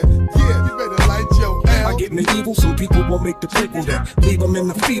 Yeah, you better light your L. I get medieval, some people won't make the pickle that. Leave them in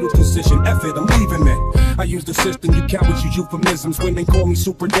the fetal position. F it, I'm leaving it. I use the system, you cowards use euphemisms. When they call me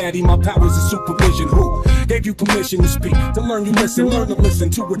super daddy, my powers is supervision. Who gave you permission to speak? To learn you listen, learn to listen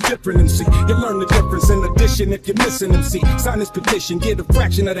to a different MC. You learn the difference in addition if you're missing MC. Sign this petition, get a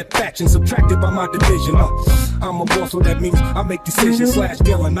fraction of that faction subtracted by my division. I'm a boss, so that means I make decisions /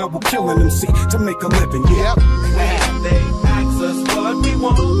 villain. I will kill an MC to make a living. Yeah. They ask us what we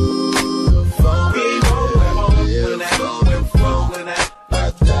want. We know we're home when that going from when that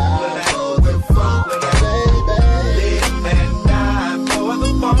going from when that live and die for the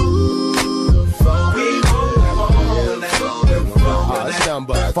fun. We know we're home when that going from when it's nothing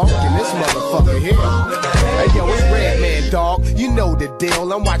but funk in this motherfucker here. Hey yo, it's Redman, dog. You know the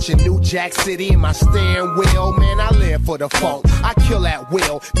deal. I'm watching New Jack City in my steering wheel. Man, I live for the funk. I kill at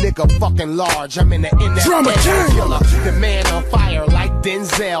will. Nigga fucking large. I'm in the NFL killer. The man on fire like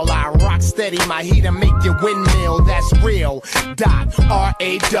Denzel. I rock steady. My heat and make you windmill. That's real. Dot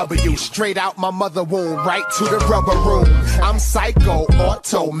R-A-W. Straight out my mother womb. Right to the rubber room. I'm psycho.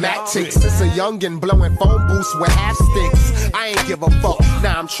 Automatics. Since a youngin' blowing phone booths with half sticks. I ain't give a fuck.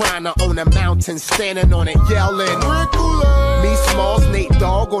 Now I'm trying to own a mountain. Standing on it yelling. Me, Smalls, Nate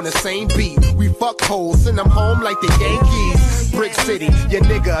Dogg on the same beat. We fuck hoes, send them home like the Yankees. Brick City, your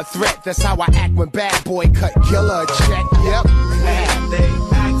nigga a threat. That's how I act when bad boy cut killer a check. Yep. They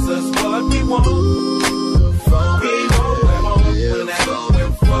ask us what we want. We know we're home when that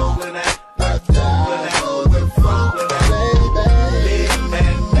going from when that going from when that live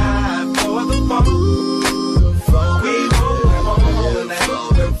and die for the fun. We know we're home when that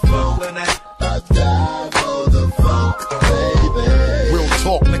going from when that Real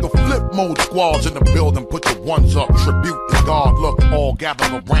talk, nigga, flip mode squads in the building, put your ones up, tribute to God, look, all gather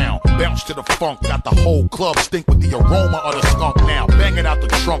around, bounce to the funk, got the whole club stink with the aroma of the skunk now, bang it out the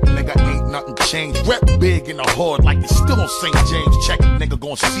trunk, nigga, ain't nothing changed, rep big in the hood like you still on St. James, check it, nigga,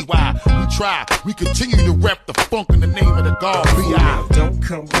 gon' see why, we try, we continue to rep the funk in the name of the God, B.I. Don't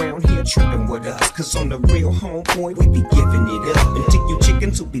come around here tripping with us, cause on the real homeboy, we be giving it up, and take you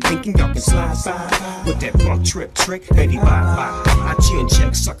chickens who be thinking y'all can slide with that funk trip trick, Betty bye. I chin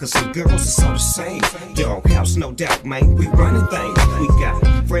check suckers and girls, it's all the same. Doghouse, no doubt, man, we running things. We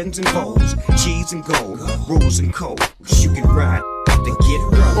got friends and foes, cheese and gold, rules and code. Cause you can ride, then get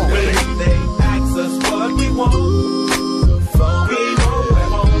rolled. They ask us what we want. We know we're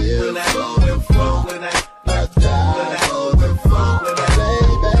home when that going from when that going from when that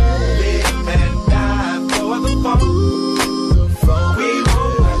live and die for the fun. We know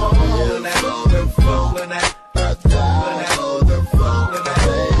we're home when that going from when that going from when that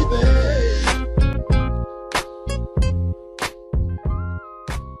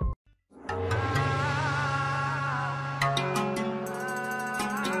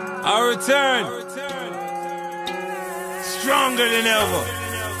I return, stronger than ever.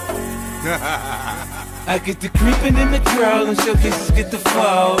 I get the creeping in the crowd and showcases get the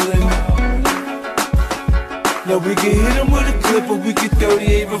falling. Now we can hit them with a clip or we can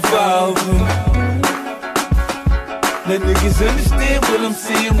 38 revolve them. Let niggas understand what I'm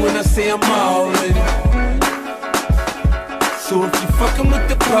saying when I say I'm all in. So if you fucking with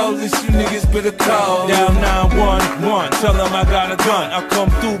the police, you niggas better call. Down 911, tell them I got a gun. I come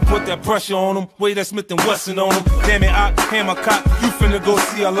through, put that pressure on them. Way that Smith and Wesson on them. Damn it, I hammer cock, you finna go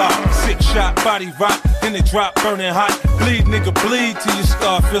see a lot. 6 shot, body rock, then it drop, burning hot. Bleed, nigga, bleed till you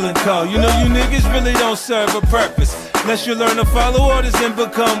start feeling cold. You know you niggas really don't serve a purpose unless you learn to follow orders and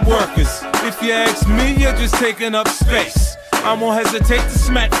become workers. If you ask me, you're just taking up space. I won't hesitate to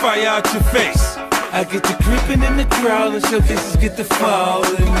smack fire out your face. I get the creeping in the crowd and showcases get the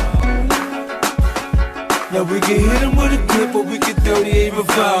falling. Now we can hit them with a clip or we can 38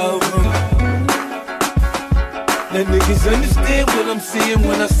 revolver. Now niggas understand what I'm saying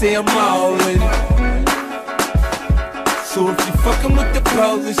when I say I'm all in. So if you fucking with the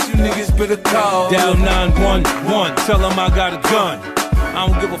police, you niggas better call. Down 911, tell them I got a gun. I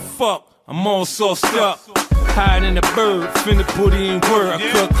don't give a fuck, I'm all sauced up. Hiding in the bird, finna put in word.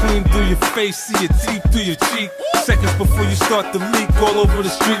 I cut clean through your face, see your teeth through your cheek. Seconds before you start to leak all over the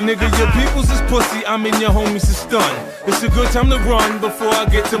street. Nigga, your peoples is pussy, I mean your homies is stunned. It's a good time to run before I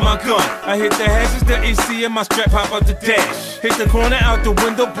get to my gun. I hit the hazards, the AC, and my strap pop out the dash. Hit the corner out the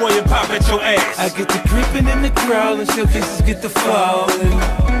window, boy, and pop at your ass. I get the creeping in the crowd and showcases get the falling.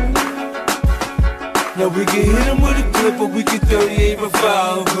 Now we can hit them with a clip or we can 38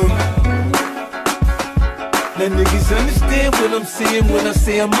 revolver. Now niggas understand what I'm saying when I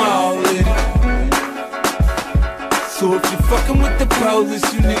say I'm all in. So if you fucking with the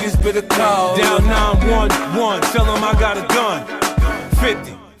police, you niggas better call. Down 911, tell them I got a gun.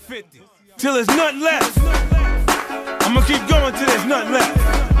 50, till there's nothing left. I'ma keep going till there's nothing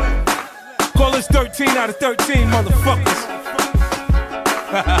left. Call us 13 out of 13, motherfuckers.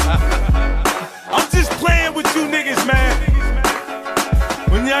 I'm just playing with you niggas, man.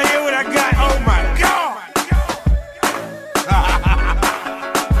 When y'all hear what I got, oh my God.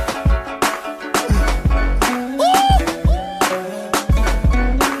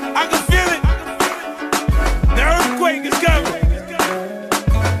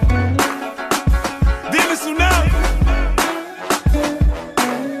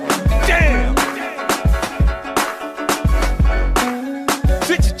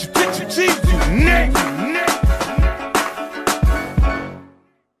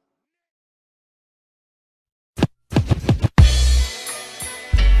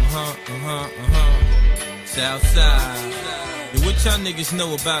 Southside. Yeah, what y'all niggas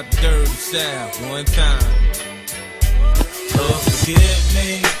know about the dirty South? One time. Lord, forgive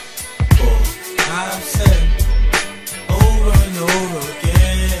me for I've said over and over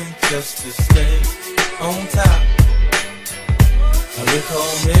again, just to stay on top. I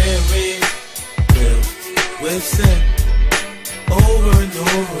recall Mary filled with sin over and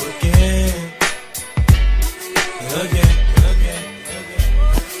over again and again.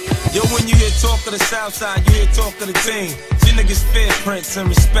 Yo, when you hear talk of the Southside, you hear talk of the team. You niggas fear Prince and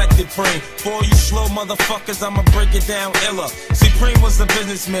respected Preem. For all you slow motherfuckers, I'ma break it down iller. See, Preem was a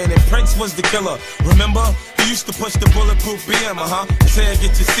businessman and Prince was the killer. Remember? He used to push the bulletproof BM, his head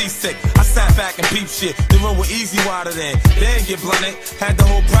get you seasick. I sat back and peep shit. The road was easy wider then. They didn't get blunted. Had the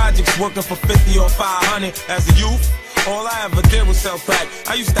whole projects working for 50 or 500 as a youth. All I ever did was sell crack.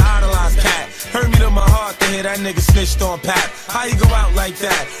 I used to idolize Cat. Hurt me to my heart to hear that nigga snitched on Pat. How you go out like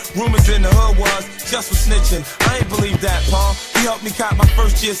that? Rumors in the hood was just for snitching. I ain't believe that, Paul. He helped me cop my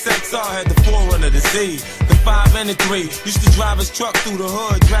first year XR. Had the 4Runner, the Z, the 5 and the 3. Used to drive his truck through the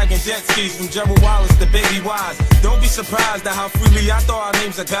hood, dragging jet skis from Gerald Wallace to Baby Wise. Don't be surprised at how freely I throw our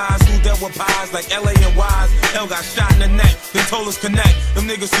names of guys who dealt with pies like LA and Wise. L got shot in the neck, they told us connect. Them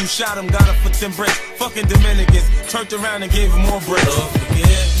niggas who shot him got up for 10 bricks. Fucking Dominicans turned around and gave him more bricks. Lord,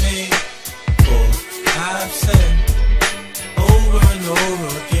 forgive me for I've said over and over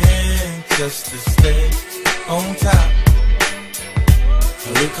again, just to stay on top. I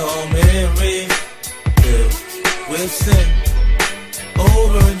recall Mary filled with sin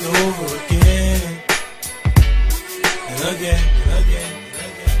over and over again and again and again.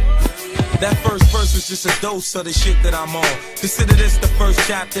 That first verse was just a dose of the shit that I'm on. Consider this the first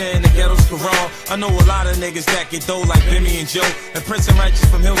chapter in the ghetto's Quran. I know a lot of niggas that get dough like Bimmy and Joe, and Prince and Righteous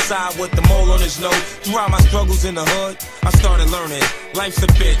from Hillside with the mole on his nose. Throughout my struggles in the hood, I started learning. Life's a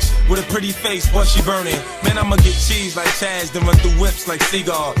bitch with a pretty face, but she burning. Man, I'ma get cheese like Chaz, then run through whips like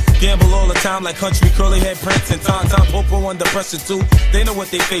Seagull. Gamble all the time like country curly head Prince and Tom Popo under pressure too. They know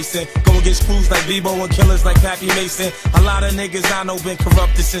what they facing. Go against crews like Bebo and killers like Pappy Mason. A lot of niggas I know been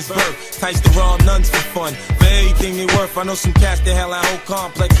corrupted since birth. Tights to raw nuns for fun. For everything they worth, I know some cats that hell out whole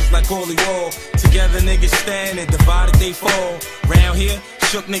complexes like Holy Wall. Together niggas stand and divided they fall. Round here,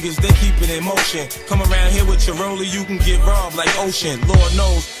 Shook niggas, they keep it in motion. Come around here with your roller, you can get robbed like Ocean. Lord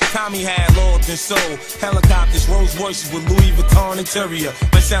knows, Tommy had Lord and soul. Helicopters, Rolls Royces with Louis Vuitton interior.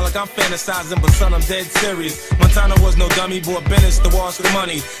 Might sound like I'm fantasizing, but son, I'm dead serious. Montana was no dummy, bought Bennett's to wash the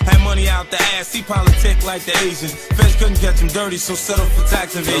money. Had money out the ass, he politic like the Asians. Feds couldn't catch him dirty, so settle for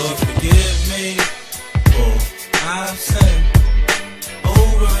tax evasion. Lord, forgive me for I've sinned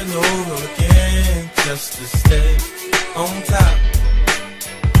over and over again, just to stay on top.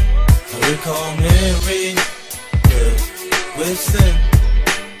 I recall memories filled with sin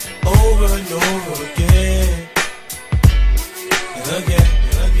over and over again and again.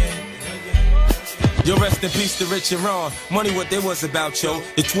 Yo, rest in peace to Rich and Ron. Money what they was about, yo.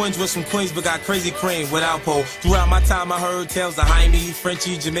 The twins was from Queens but got crazy cream without pole. Throughout my time I heard tales of Jaime,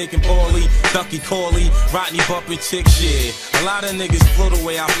 Frenchie, Jamaican Paulie, Ducky Corley, Rodney bumping chicks, yeah. A lot of niggas flow the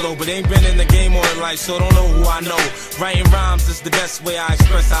way I flow, but ain't been in the game all their life, so don't know who I know. Writing rhymes is the best way I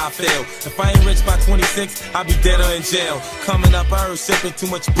express how I feel. If I ain't rich by 26, I'll be dead or in jail. Coming up, I heard sipping too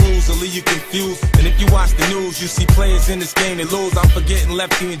much booze will leave you confused. And if you watch the news, you see players in this game that lose. I'm forgetting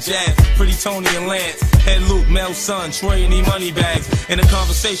Lefty and Jazz, Pretty Tony and Lance. Head Luke, Mel's son, Troy and E money bags. In a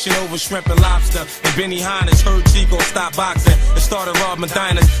conversation over shrimp and lobster. And Benny Hines heard Chico stop boxing and started robbing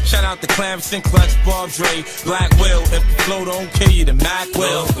diners. Shout out to Clarence and Clutch, Bob Dre, Black Will. If the flow don't kill you, then Mac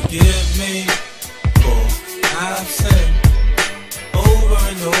will. Forgive me for I've sinned over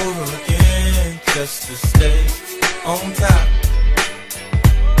and over again, just to stay on top.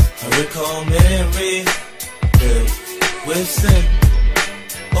 I recall memories filled with sin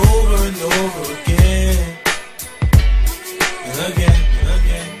over and over again and again and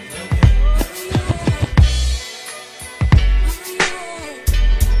again.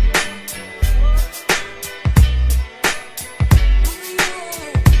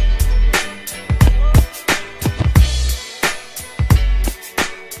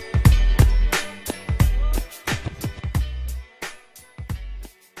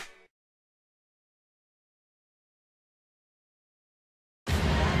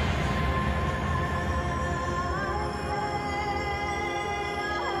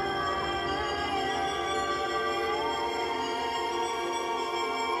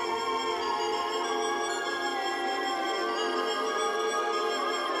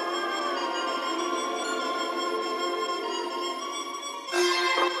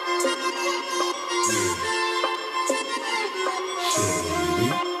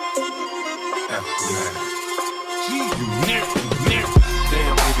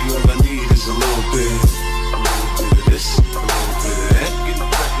 Damn, baby, all I need is a little bit of this, a little bit of that. Get the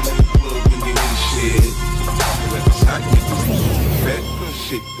crackin' in the club when you hear the shit. Like it's hot, get the fat, girl,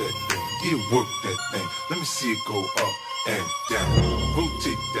 shake that thing, yeah, work that thing. Let me see it go up and down,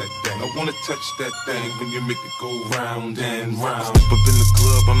 rotate that thing. I wanna touch that thing when you make it go round and round. Step up in the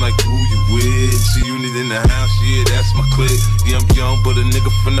club, I'm like, who you with? See you need in the house, yeah, that's my clique. Yeah, I'm young, but a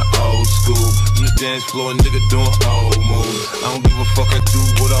nigga from the old school. On the dance floor, a nigga doing old moves. I don't give a fuck, I do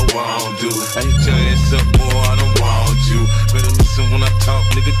what I want to. I hit your ass up, boy, I don't want you. Better listen when I talk,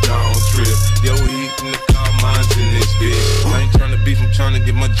 nigga, don't trip. Yo, heat in the car, mine's in this bitch. I ain't tryna beef, I'm tryna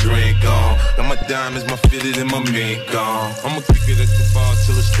get my drink on. Got my diamonds, my fitted, and my mink on. I'ma kick it at the bar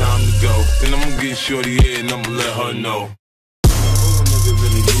till it's time to go. Then I'ma get shorty here and I'ma let her know. All a nigga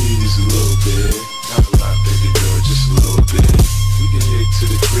really need is a little bit. Not a lot, baby girl, just a little bit. We can head to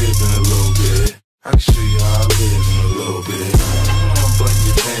the crib in a little bit. I can show you how I live in a little bit. Come on, button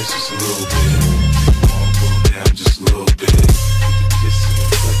your pants just a little bit. Come on, pull down just a little bit. Get the kissing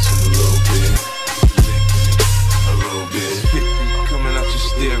and touching a little bit. Get the licking a little bit. Hit coming out your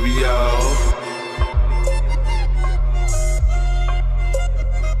stereo.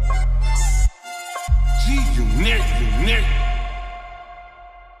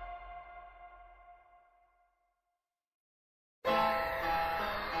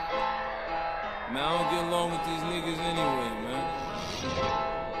 Man, I don't get along with these niggas anyway, man.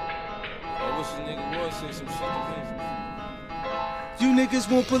 I wish a nigga would say some shit to me. You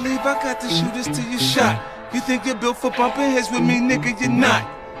niggas won't believe I got the shooters to your shot. You think you're built for bumping heads with me, nigga, you're not.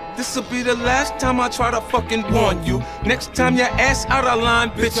 This'll be the last time I try to fucking warn you. Next time your ass out of line,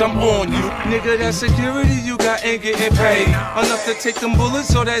 bitch, I'm on you. Nigga, that security you got ain't getting paid enough to take them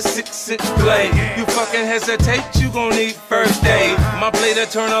bullets or that 6-inch blade. You fucking hesitate, you gon' need first aid. My blade'll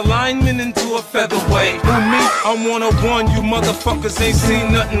turn a lineman into a featherweight. With me, I'm one-on-one, you motherfuckers ain't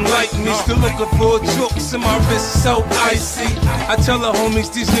seen nothing like me. Still looking for jokes and my wrist so icy. I tell the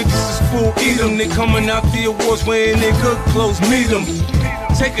homies these niggas is fool, eat them. They coming out the awards wearing their good clothes, meet them.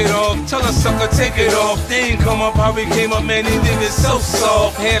 take it off. Tell a sucker, take it off. They ain't come up how we came up, man. These niggas so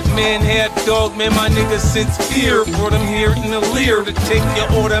soft. Half man, half dog, man. My niggas since fear brought them here in the leer to take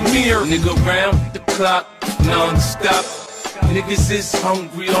your order mirror. Nigga round the clock, non-stop. Niggas is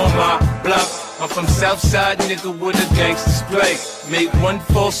hungry on my block. I'm from Southside, nigga, with a gangster's play. Make one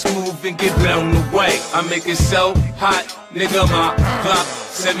false move and get blown away. I make it so hot, nigga, my clock.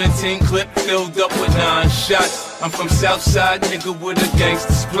 17 clip filled up with 9 shots. I'm from Southside, nigga, with a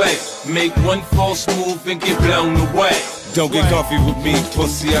gangster's play. Make one false move and get blown away. Don't get coffee with me,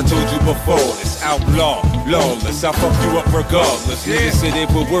 pussy, I told you before. It's outlaw, lawless, I fuck you up regardless. Niggas say they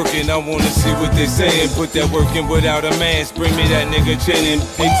put work in, I wanna see what they saying. Put that work in without a mask, bring me that nigga chin in.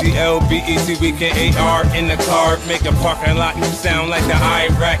 ATL-BET, weekend AR in the car. Make a parking lot sound like the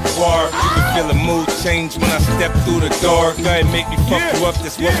Iraq war. You can feel the mood change when I step through the door. Go ahead, make me fuck you up,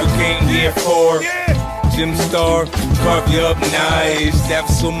 that's what we came here for. Jim Star, carve you up nice. Have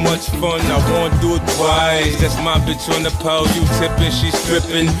so much fun, I won't do it twice. That's my bitch on the pole, you tipping, she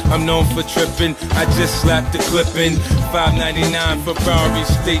stripping. I'm known for tripping, I just slapped the clipping. $5.99 for Ferrari,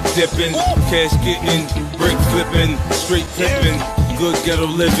 state dipping. Cash getting, brick flipping, straight pipping. Good ghetto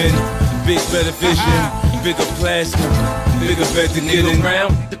living, big better vision. Bigger plasma, bigger bed to get in.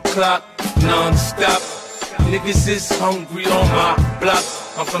 Round the clock, non-stop. Niggas is hungry on my block.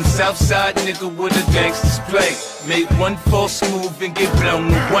 I'm from Southside, nigga, with a gangster's play. Make one false move and get blown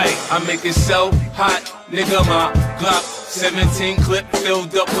away. I make it so hot, nigga, my Glock. 17 clip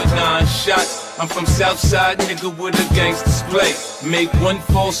filled up with 9 shots. I'm from Southside, nigga, with a gangster's play. Make one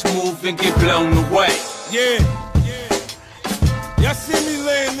false move and get blown away. Yeah. Y'all see me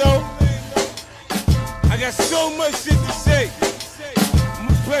laying low? I got so much shit to say.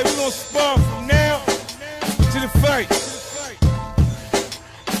 I'ma play, we gon' spar from now to the fight.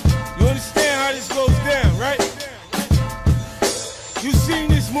 You understand how this goes down, right? You seen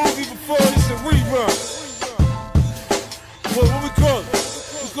this movie before, this a rerun. What we call it?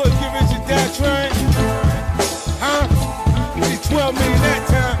 We call it Get Rich or Die Trying? Huh? We did 12 million that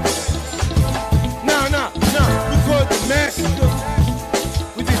time. Nah. We call it The Massacre.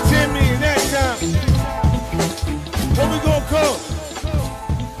 We did 10 million that time. What we gonna call it?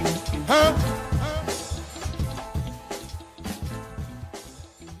 Huh?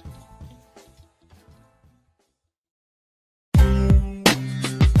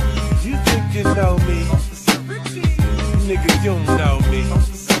 You know me, nigga, you don't know me.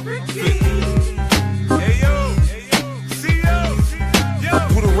 Hey yo, I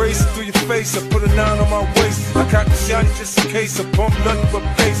put a razor through your face, I put a 9 on my waist. I cock the shot just in case, I pump nothing but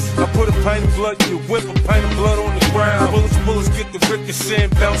bass. I put a pint of blood in your whip, a pint of blood on the ground. Bullets get the ricochet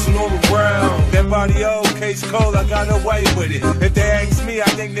and bouncing all around. That body old, case cold, I got away with it. If they ask me, I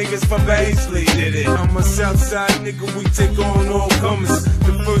think niggas from Paisley did it. I'm a Southside nigga, we take on all comers.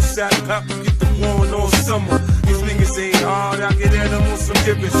 The first shot pop, we get the one all summer. These niggas ain't hard, I get at them on some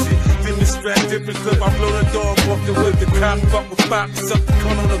different shit. Different strap, different clip, I blow the dog off the whip. The cop fuck with box, up the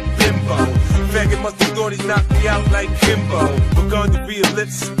gun on a bimbo. Faggot must have thought he knocked me out like Kimbo. But going to be a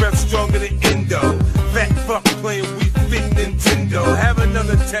lips, breath stronger than Indo. Fat fuck playing we fit Nintendo. Have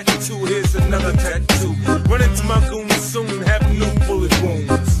another tattoo, here's another tattoo. Run into my goons soon, have new bullet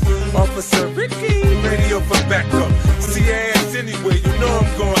wounds. Officer Ricky, radio for backup. See your ass anyway, you know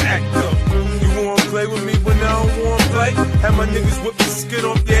I'm gonna act up. You wanna play with me when I don't wanna play? Have my niggas whip the skin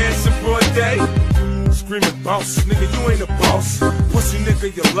off your ass in broad day? Screaming boss, nigga, you ain't a boss. Pussy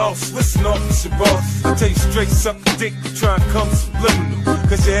nigga, you lost. Listen off, it's your boss. I tell you straight, suck a dick, you try and come subliminal.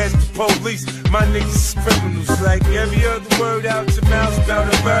 Cause you ask the police, my niggas is criminals. Like every other word out your mouth's about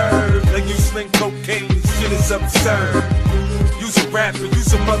a bird. Like you sling cocaine, this shit is absurd. You's a rapper,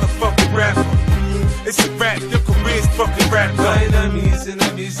 you's a motherfucking rapper. It's a rap, your career's fucking rap. My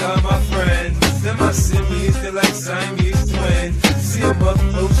enemies are my friends. Them my simians, they're like Siamese twins. See them up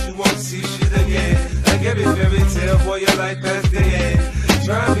close, you won't see shit again. Like every fairy tale, boy, your life past the end.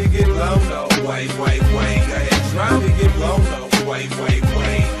 Try to get blown, oh, wait. Go ahead, try to get blown, oh, wait.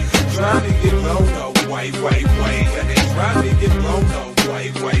 Try to get blown, oh, wait. Go ahead, try to get blown, oh,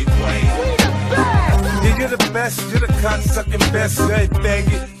 wait. Yeah, you're the best, you're the cocksucking best. Hey, bag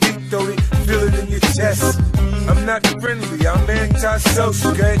it, deep throat it, feel it in your chest. I'm not friendly, I'm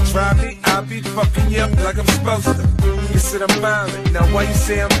anti-social. Go ahead, try me, I'll be fucking you up like I'm supposed to. You said I'm violent, now why you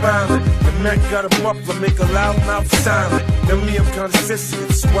say I'm violent? The Mac got a muffler, make a loud mouth silent. Now me, I'm kinda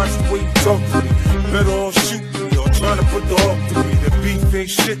sensitive, so watch the way you talk to me. Better all shoot me or trying to put the hawk through me. The beef ain't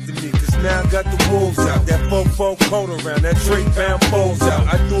shit to me, cause now I got the wolves out. That 4-4 coat around, that Drake bound balls out.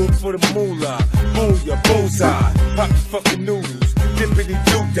 I do it for the moolah, booyah, bullseye. Pop the fucking noodles, dippity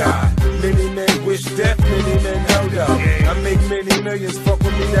doo die. Many men wish death, many men held out. I make many millions, fuck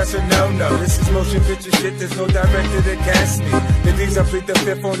with me that's a no-no. This is motion picture shit, there's no director to cast me. The D's I plead the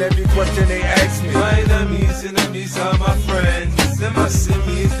fifth on every question they ask me. My enemies are my friends. Them my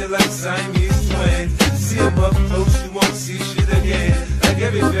simians, they're like Siamese twins. See them up close, you won't see shit again. Like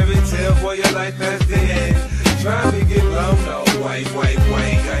every fairy tale, boy, your life has the end. Try me get blown, no, white.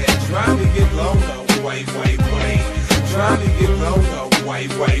 Try me get blown, no, white. Try me get blown, no, white.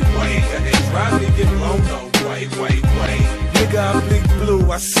 Try me get blown, no, white. Nigga, I bleed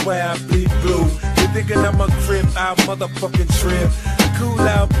blue, I swear I bleed blue. You thinking I'm a crib, I'll motherfucking trip. Cool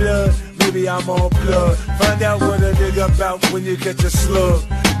out blood, maybe I'm all blood. Find out what a nigga about when you catch a slug.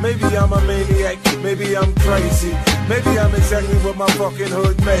 Maybe I'm a maniac, maybe I'm crazy. Maybe I'm exactly what my fucking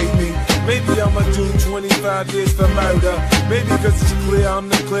hood made me. Maybe I'ma do 25 years for murder. Maybe cause it's clear I'm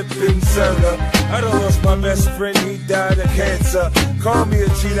the clip inserter. I done lost my best friend, he died of cancer. Call me a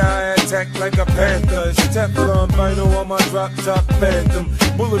cheetah, I attack like a panther. It's Teflon vinyl on my drop top Phantom.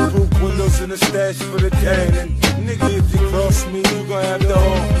 Bulletproof windows in the stash for the cannon. Nigga, if you cross me, you gon' have to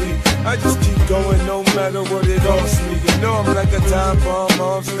hold me. I just keep going no matter what it costs me. You know I'm like a time bomb,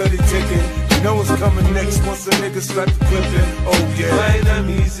 I'm steady ticking. You know what's coming next once a nigga start the clipping. Oh yeah. My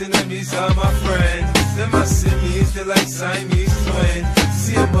enemies are my friends. Them my simians, they're like Siamese twins.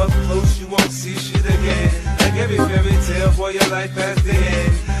 See them up close, you won't see shit again. Like every fairy tale, boy, your life has the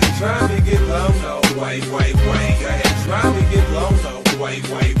end. Try me get blown, no, white. Try me get blown, no, white.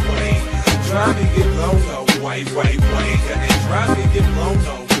 Try me get blown, no, white. Try me get blown,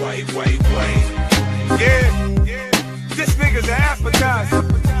 no, white. Yeah, this nigga's an appetizer.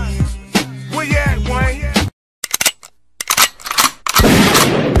 Where you at, Wayne?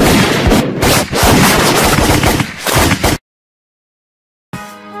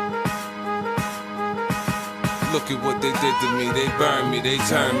 Look at what they did to me, they burned me, they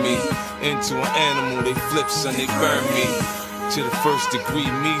turned me into an animal, they flipped, son, they burned me. To the first degree,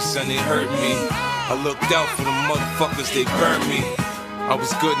 me, son, they hurt me. I looked out for the motherfuckers, they burned me. I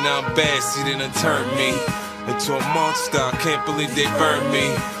was good, now I'm bad, see, they done turned me into a monster, I can't believe they burned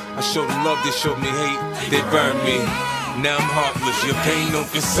me. I showed them love, they showed me hate, they burned me. Now I'm heartless, your pain don't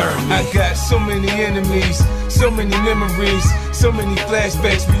concern me. I got so many enemies, so many memories, so many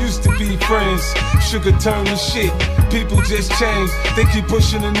flashbacks. We used to be friends, sugar turn to shit. People just change, they keep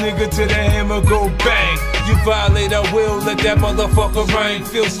pushing a nigga till the hammer go bang. You violate, I will let that motherfucker rain.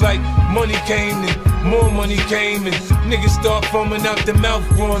 Feels like money came and more money came and niggas start foaming out the mouth,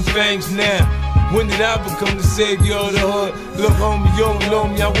 growing fangs now. When did I become the savior of the hood? Look, homie, you don't know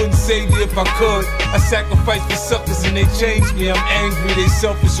me, I wouldn't save you if I could. I sacrifice for suckers and they change me. I'm angry, they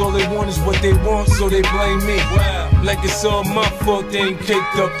selfish, all they want is what they want, so they blame me. Wow. Like it's all my fault, they ain't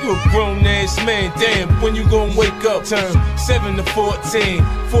caked up. You a grown ass man, damn, when you gon' wake up? Turn 7 to 14,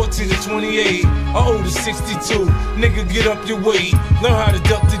 14 to 28, or old to 62. Nigga, get up your weight, learn how to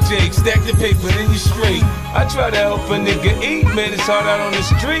duck the jake, stack the paper, then you straight. I try to help a nigga eat, man, it's hard out on the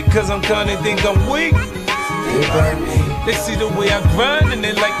street, cause I'm kinda think I'm weak. They burn me. They see the way I grind and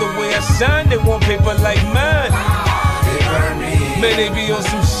they like the way I shine. They want paper like mine. They burn me. Man, they be on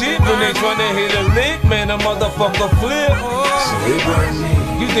some shit when they tryna hit a lick. Man, a motherfucker flip. So they burn me.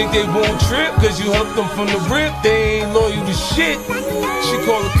 You think they won't trip cause you helped them from the rip. They ain't loyal to shit. She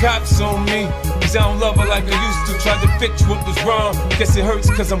call the cops on me cause I don't love her like I used to. Tried to fix what was wrong, guess it hurts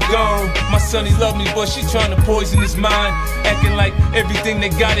cause I'm gone. My son, he love me but she tryna poison his mind, acting like everything they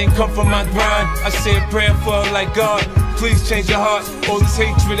got ain't come from my grind. I say a prayer for her like, God, please change your heart. All this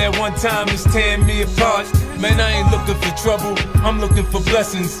hatred at one time is tearing me apart. Man, I ain't looking for trouble, I'm looking for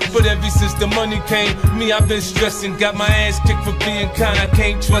blessings. But ever since the money came, me, I've been stressing. Got my ass kicked for being kind, I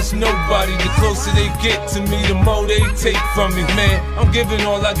can't trust nobody. The closer they get to me, the more they take from me. Man, I'm giving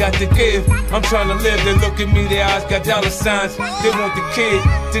all I got to give, I'm trying to live. They look at me, their eyes got dollar signs. They want the kid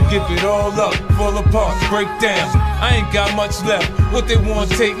to give it all up, fall apart, break down. I ain't got much left, what they want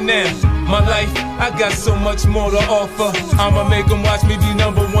take now. My life, I got so much more to offer. I'ma make them watch me be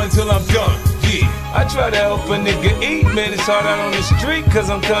 #1 till I'm done. Yeah, I try to help a nigga eat, man, it's hard out on the street, cause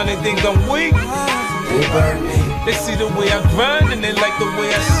I'm kinda think I'm weak. They burn me. They see the way I grind and they like the way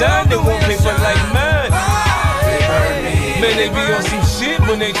I shine. They want paper like mine. They burn me. Man, they be on some shit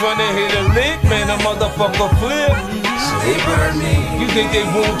when they tryna hit a lick. Man, a motherfucker flip. So they burn me. You think they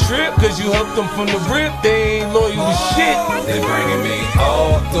won't trip cause you helped them from the rip. They ain't loyal to shit. They bringing me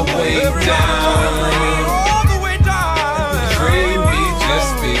all the way down. Free me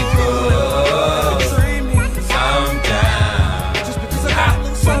just because I'm down. I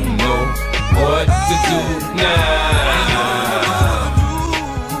don't know what to do now.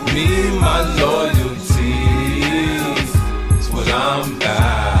 Me, my loyalty is what I'm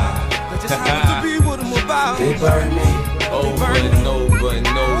about. They burn me. Over and over and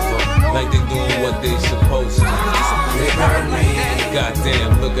over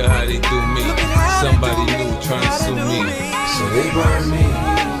Goddamn, look at how they do me. Somebody new trying to sue me. So they burn me.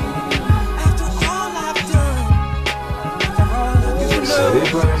 So they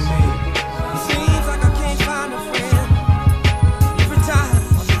burn me. Seems like I can't find a friend. Every time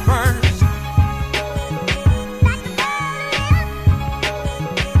it burns.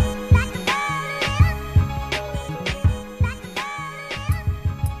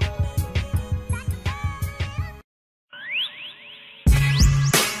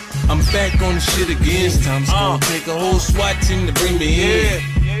 I'm back on the shit again. This time it's gonna take a whole SWAT team to bring me in.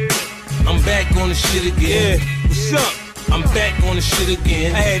 I'm back on the shit again. What's up? I'm back on the shit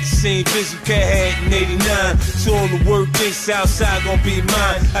again. I had the same vision Cat had in 89. So all the work in Southside gon' be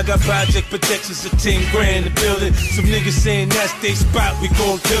mine. I got project protections of 10 grand in the building. Some niggas saying that's they spot, we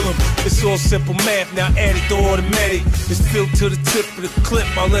gon' kill them. It's all simple math, now add it to automatic. It's filled to the tip of the clip,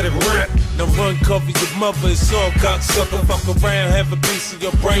 I'll let it rip. Now run, cover your mother, it's all cocksucker. Fuck around, have a piece of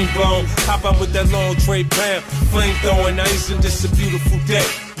your brain blown. Hop out with that long tray pound. Flame throwing, now isn't this a beautiful day?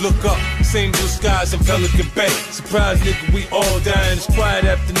 Look up, same blue skies in Pelican Bay. Surprise nigga, we all dying. It's quiet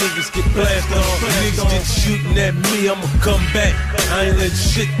after niggas get blasted on. Niggas get shooting at me, I'ma come back. I ain't let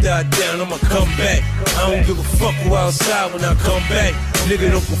shit die down, I'ma come back. I don't give a fuck who outside when I come back.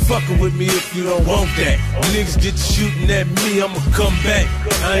 Nigga, don't go fucking with me if you don't want that. Niggas get shooting at me, I'ma come back.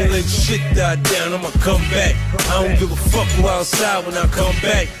 I ain't let shit die down, I'ma come back. I don't give a fuck who outside when I come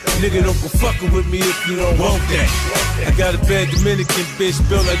back. Nigga, don't go fucking with me if you don't want that. I got a bad Dominican bitch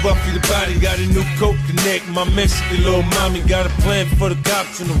built like Buffy the Body. Got a new coke connect. My Mexican little mommy got a plan for the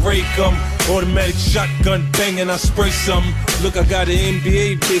cops when the raid come. Automatic shotgun banging, I spray something. Look, I got an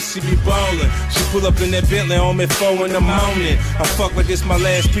NBA bitch, she be ballin'. She pull up in that Bentley on me 4 in the morning. I fuck like it's my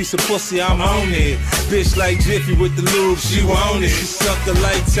last piece of pussy, I'm on it. Bitch like Jiffy with the lube, she want it. She suck the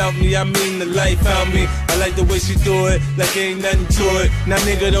lights out me, I mean the life out me. I like the way she do it, like ain't nothing to it. Now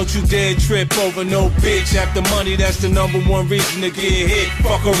nigga, don't you dare trip over no bitch. After money, that's the #1 reason to get hit.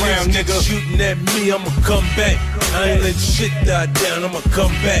 Fuck around, nigga. Shooting at me, I'ma come back. I ain't let shit die down, I'ma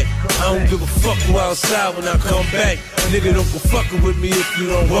come back. I don't give a fuck who outside when I come back. Nigga, don't go fucking with me if you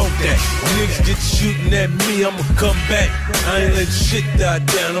don't want that. Niggas get shooting at me, I'ma come back. I ain't let shit die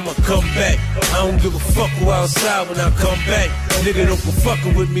down, I'ma come back. I don't give a fuck who outside when I come back. Nigga, don't go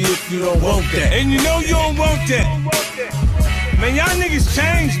fucking with me if you don't want that. And you know you don't want that. Man, y'all niggas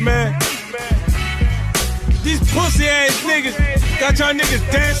changed, man. These pussy ass niggas got y'all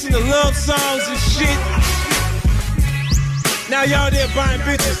niggas dancing to love songs and shit. Now y'all there buying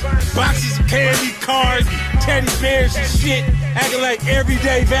bitches boxes of candy, cards, teddy bears and shit, acting like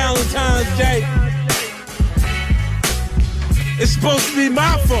everyday Valentine's Day. It's supposed to be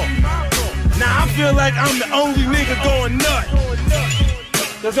my fault. Now I feel like I'm the only nigga going nuts.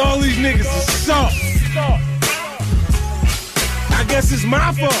 Cause all these niggas are soft. I guess it's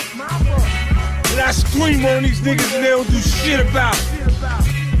my fault. But I scream on these niggas and they don't do shit about it.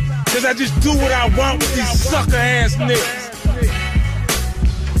 Cause I just do what I want with these sucker ass niggas.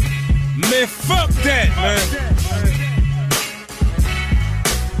 Man, fuck that, man.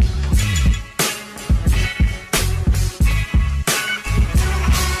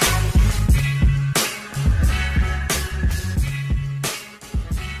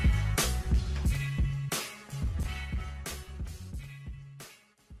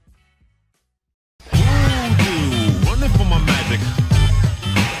 Running for my magic.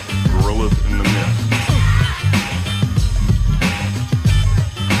 Gorillas in the mist.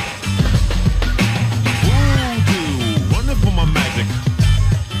 Running for my magic.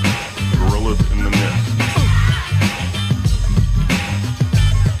 Gorillas in the mist.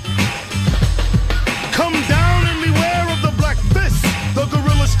 Come down and beware of the black fist. The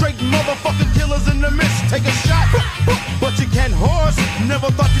gorilla straight motherfucking killers in the mist. Take a shot, but you can't horse.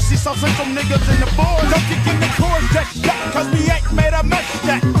 Never thought you'd see South Central niggas in the force. Don't kick in the chorus that shot, cause we ain't made a mess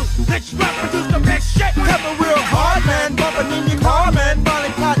yet. Next rapper does the best shit. Coming real hard, man, bumping in your car, man.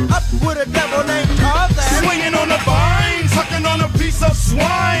 Finally caught up with a devil named Tarzan. Swinging on the vine, sucking on a piece of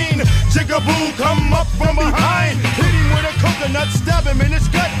swine. Jigaboo come up from behind. Hit him with a coconut, stab him in his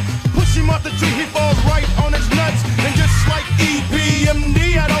gut. Push him off the tree, he falls right on his nuts. And just like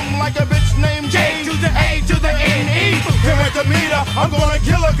EPMD, I don't like a bitch named J to the A to the N-E. Can't wait to meet her, I'm gonna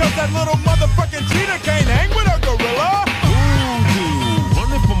kill her, cause that little motherfucking cheetah can't hang with a gorilla.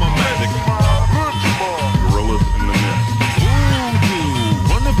 Running for my magic. Gorillas in the mist.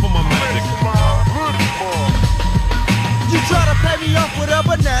 Running for my magic. You try to pay me off with a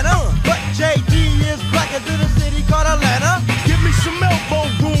banana, but JD is blacker than a city called Atlanta. Give me some elbow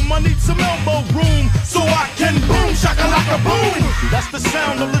room, I need some elbow room, so I can boom, shakalaka boom. That's the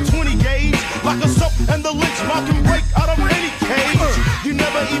sound of the 20 gauge, like a soap and the lynch mob can break out of any cage. you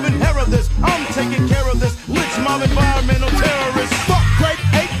never even hear of this. I'm taking care of this. Lynch mob environmental terrorists. Fuck Grape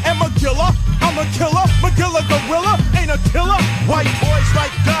 8 and Magilla. I'm a killer, Magilla gorilla, ain't a killer. White boys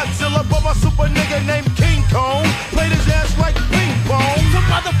like Godzilla, but my super nigga named King Kong played his ass like ping pong. So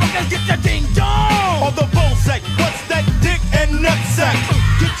motherfuckers get your ding dong. Or the Bozak, what's that dick and nutsack?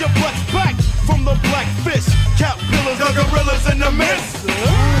 Get your butts back from the black fist. Cap pillars, the gorillas in the mist.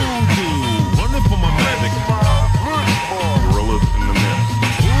 Running for my magic. Gorillas in the mist.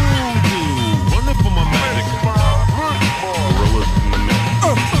 Running for my magic. Gorillas in the mist.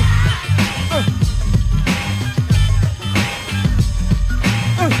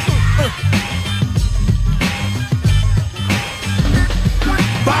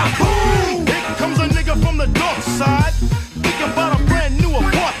 Ba-boom! Here comes a nigga from the dark side, thinking about a brand new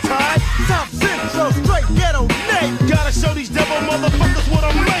apartheid. South Central, straight ghetto name. Gotta show these devil motherfuckers what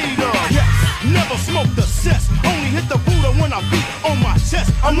I'm made of. Yes, never smoked a cess, only hit the Buddha when I beat on my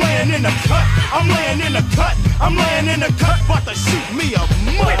chest. I'm laying in the cut, I'm laying in the cut, I'm laying in the cut, about to shoot me a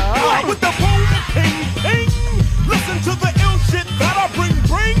mud. With the boom, ping, ping. Listen to the ill shit that I bring.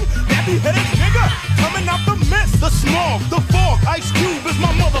 Nappy-headed nigga coming out the mist. The smog, the fog, Ice Cube is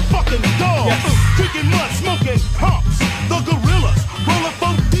my motherfucking dog. Yes. Drinking mud, smoking humps. The gorillas rolling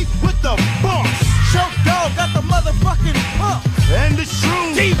 4 deep with the bumps. Show dog got the motherfucking pump. And it's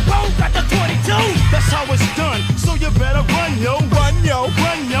true. D.O.C got the 22. That's how it's done. So you better run, yo. Run, yo.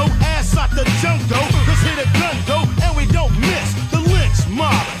 Run, yo. Ass out the jungle. Let's hit a gun, go. And we don't miss. The lynch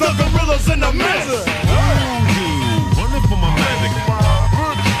mob. The gorillas in the mist. Running for my magic.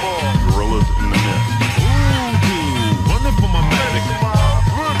 Gorillas in the mist. Running for my magic.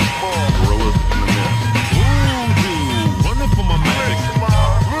 Gorillas in the mist. Running for my magic.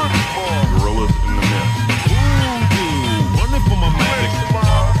 Gorillas in the mist. Running for my magic.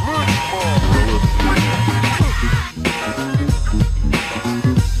 Gorillas in the mist.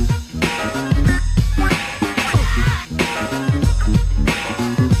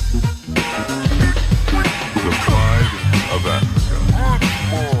 The pride of Africa.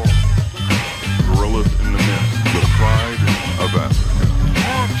 Gorillas in the mist. The pride of Africa.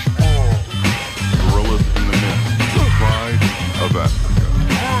 Gorillas in the mist. The pride of Africa.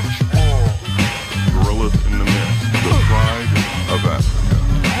 Gorillas in the mist. The pride of Africa.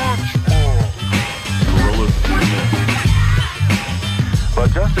 Gorillas in the mist. But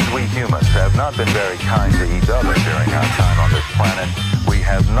just as we humans have not been very kind to each other during our time on this planet, we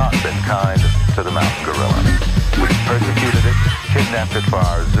have not been kind to the mountain gorilla. We've persecuted it, kidnapped it for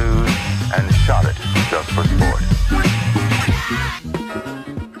our zoos, and shot it just for sport.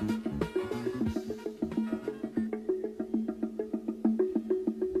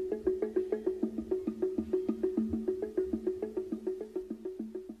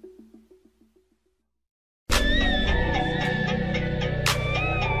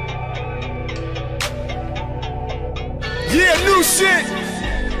 Yeah, new shit.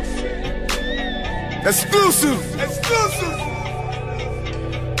 Exclusive. Exclusive.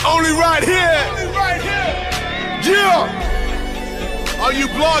 Only right here. Only right here. Yeah. All you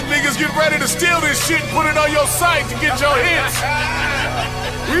blog niggas get ready to steal this shit and put it on your site to get your hits.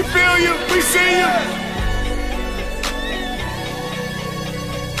 We feel you. We see you.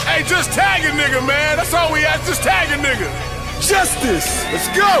 Hey, just tag a nigga, man. That's all we ask. Just tag a nigga. Justice. Let's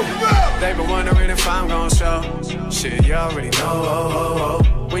go. They been wondering if I'm gon' show. Shit, you already know.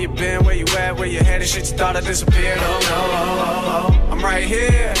 Where you been, where you at, where you headed? Shit, you thought I disappeared. Oh, no. I'm right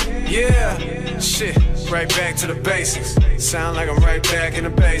here, yeah. Shit, right back to the basics. Sound like I'm right back in the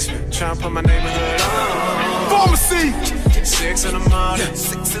basement. Tryna put my neighborhood on. Pharmacy. 6 in the morning.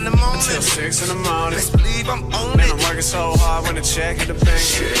 6 in the morning. Until 6 in the morning. Let's believe I'm on Man, it. I'm working so hard when the check hit the bank.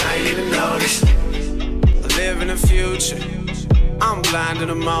 Shit, I ain't even noticed. I live in the future. I'm blind in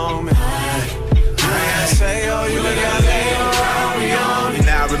the moment. I say, oh, you got me around me on it.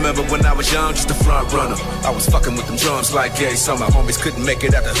 Now I remember when I was young, just a front runner. I was fucking with them drums like gay summer. Homies couldn't make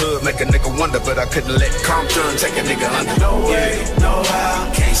it out the hood, make a nigga wonder, but I couldn't let Compton take a nigga under. No way, no how.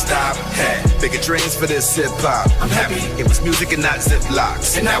 Can't stop, had bigger dreams for this hip hop. I'm happy it was music and not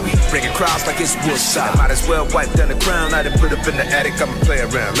ziplocs. And now we bringing crowds like it's Woodstock. Might as well wipe down the crown. I done put up in the attic, I'ma play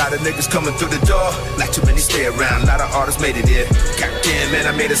around. Lot of niggas coming through the door, not too many stay around. Lot of artists made it here. Goddamn, man,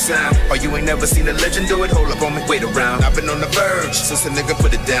 I made a sound. Oh, you ain't never seen a legend do it? Hold up on me, wait around. I've been on the verge since a nigga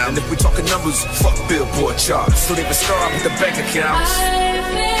put it down. And if we talking numbers, fuck Billboard charts. So they would start with the bank accounts.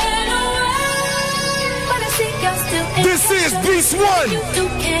 This is Beast One.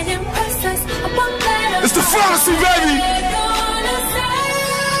 It's the Pharmacy, baby.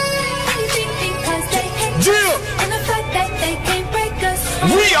 Yeah.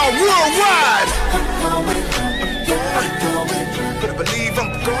 We are worldwide. Better believe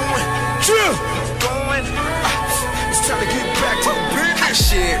I'm going. Going. It's time to get back to the business.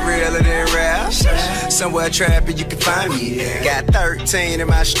 Shit realer than rap. Somewhere trapping you can find me. Got 13 in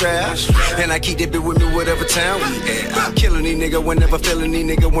my strap, and I keep that bitch with me whatever town we at. I'm killing these niggas whenever feeling these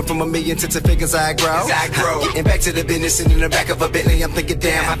niggas. Went from $1 million to 10 figures I grow. Getting back to the business and in the back of a Bentley. I'm thinking,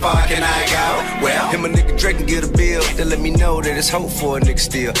 damn, how far can I go? Well, him a nigga Drake can get a bill to let me know that it's hope for a nigga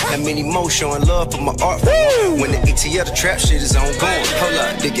still. That many more showing love for my art form. When the ATL, the trap shit is on going. Hold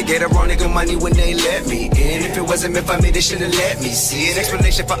up, nigga get a wrong nigga money when they let me in. If it wasn't meant for me, they should've let me see it.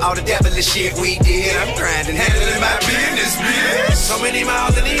 Explanation for all the devilish shit we did. I'm grinding, handling my business, bitch. So many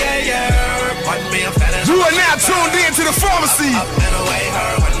miles in the air. Pardon me, I'm fat. You are now tuned in to the pharmacy. Up and away,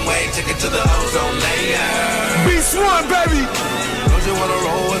 her one way, ticket to the ozone layer. Beast One, baby. Don't you wanna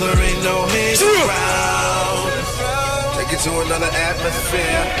roll where there ain't no hidden ground? Take it to another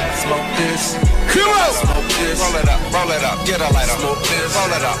atmosphere. Smoke this. Come on. Smoke this. Roll it up, get a lighter. Smoke this. Roll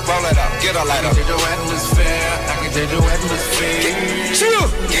it up, get a lighter. I can change your atmosphere. I can change your atmosphere. Chill.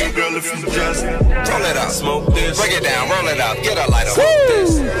 Yeah, girl, if you just roll it up, smoke this. break it down, roll it up, get a lighter. Smoke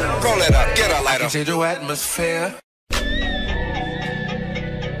this. Roll it up, get a I lighter. can change your atmosphere.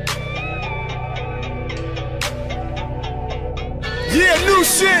 Yeah, new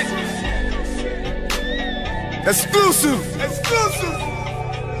shit. Exclusive. Exclusive.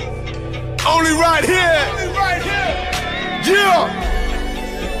 Only right here. Only right here.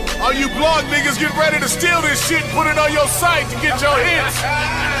 Yeah. All you blog niggas get ready to steal this shit and put it on your site to get your hits.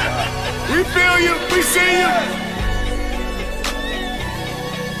 We feel you. We see you.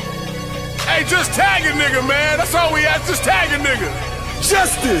 Hey, just tag a nigga, man. That's all we ask. Just tag a nigga.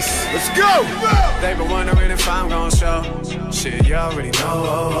 Justice. Let's go. They been wondering if I'm gon' show. Shit, you already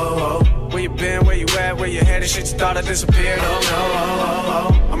know. Where you been, where you at, where you headed? Shit, you thought I disappeared.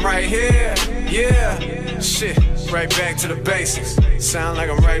 Oh, no. I'm right here. Yeah. Shit, right back to the basics. Sound like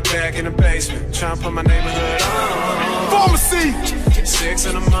I'm right back in the basement. Tryna put my neighborhood on. Pharmacy. 6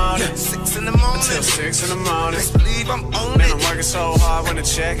 in the morning. 6 in the morning. Till 6 in the morning. Best believe I'm on Man, it. I'm working so hard when the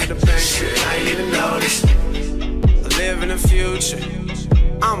check hit the bank. Shit, I ain't even noticed. I live in the future.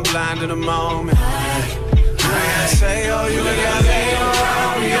 I'm blind in the moment. I say, oh, you got me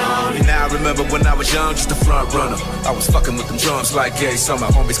on me. Now I remember when I was young, just a front runner. I was fucking with them drums like gay summer.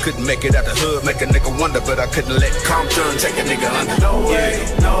 Homies couldn't make it out the hood, make a nigga wonder, but I couldn't let Compton take a nigga under. No way,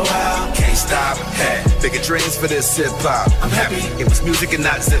 no how. Can't stop, had bigger dreams for this hip hop. I'm happy it was music and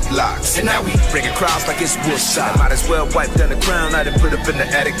not ziplocs. And now we bringing crowds like it's Woodstock. Might as well wipe down the crown. I done put up in the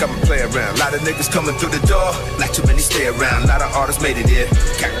attic, I'ma play around. Lot of niggas coming through the door, not too many stay around. Lot of artists made it here.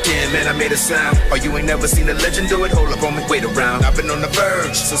 Goddamn, man, I made a sound. Oh, you ain't never seen a legend do it? Hold up on me, wait around. I've been on the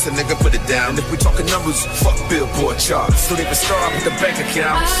verge since a nigga put it down. And if we talking numbers, fuck Billboard charts. Don't even start with the bank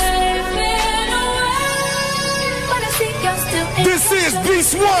accounts. This is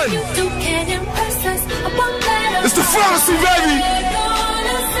Beast One. It's the pharmacy, baby.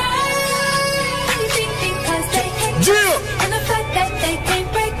 Yeah.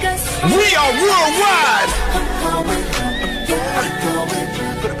 We are worldwide.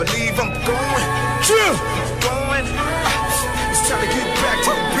 Better believe I'm going. Yeah. Going. It's time to get back to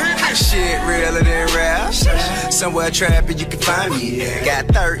the business. Shit realer than rap. Somewhere trapping you can find me. Got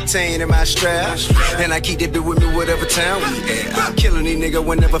 13 in my strap, and I keep that bitch with me whatever town we at. I'm killing these niggas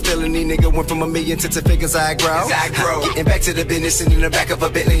whenever feeling these niggas. Went from $1 million to 10 figures I grow. Getting back to the business and in the back of a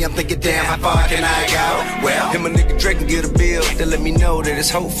Bentley. I'm thinking, damn, how far can I go? Well, him a nigga Drake can get a bill to let me know that it's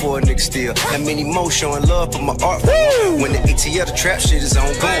hope for a nigga still. That many more showing love for my art form. When the ATL, the trap shit is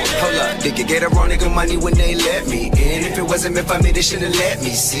on going. Hold up, nigga get a wrong nigga money when they let me in. If it wasn't meant for me, they should've let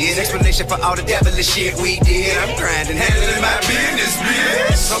me see it. Explanation for all the devilish shit we did. I'm grinding, handling my business,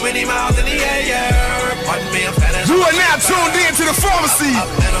 bitch. So many miles in the air. Pardon me, I'm fat. You are now tuned in to the pharmacy. Up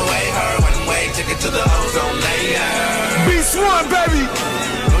and away, her one way, ticket to the ozone layer. Beast One, baby.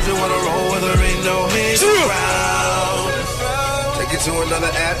 Don't you wanna roll where there ain't no hidden ground? Take it to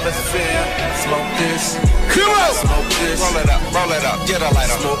another atmosphere. Smoke this. Come on. Smoke this. Roll it up, get a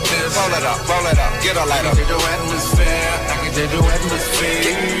lighter. Smoke this. Roll it up, get a lighter. I can change your atmosphere. I can change your atmosphere.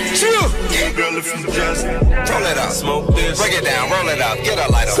 Chill. Yeah, girl, if you just roll it up, smoke this. break it down, roll it up, get a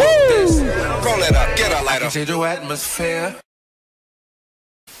lighter. Smoke this. Roll it up, get a I lighter. can change your atmosphere.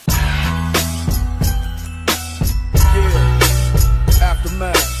 Yeah.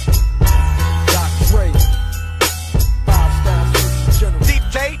 Aftermath. Dr. Dre. 5 General. Deep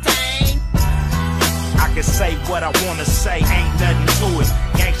J-Tang. I can say what I wanna say, ain't nothing to it.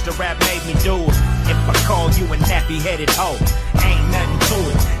 Gangsta rap made me do it. If I call you a nappy-headed hoe, ain't nothing to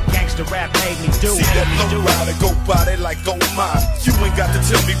it. Gangsta rap made me do it. See that low rider go by there like, oh my. You ain't got to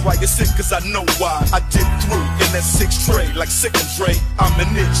tell me why you're sick, cause I know why. I did through in that 6 tray like sick and Dre. I'm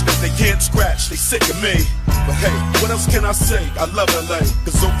an itch that they can't scratch, they sick of me. But hey, what else can I say? I love LA,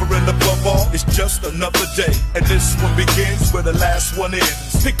 cause over and above all, it's just another day. And this one begins where the last one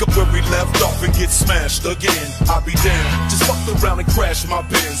ends. Pick up where we left off and get smashed again. I'll be damned, just fucked around and crashed my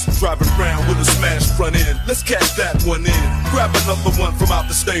Benz. Driving around with a smashed front end. Let's catch that one in. Grab another one from out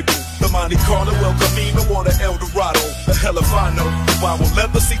the stable. The Monte Carlo, El Camino, or the Eldorado. The hell if I know. Vinyl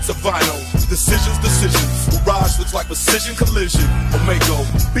leather seats of vinyl. Decisions. Mirage looks like precision collision. Omega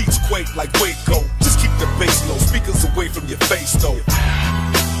beats quake like Waco. Just keep the bass low. Speakers away from your face though.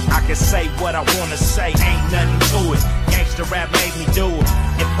 I can say what I wanna say, ain't nothing to it. Gangsta rap made me do it.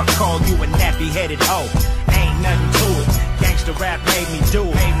 If I call you a nappy-headed hoe, ain't nothing to it. Gangsta rap made me do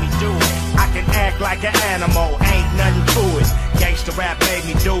it. I can act like an animal, ain't nothing to it. Gangsta rap made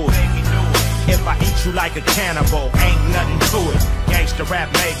me do it. If I eat you like a cannibal, ain't nothing to it. Gangsta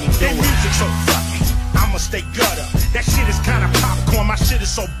rap made me do it. That music so fucking, I'ma stay gutter. That shit is kinda popcorn, my shit is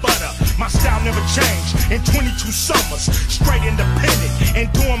so butter. My style never changed in 22 summers. Straight independent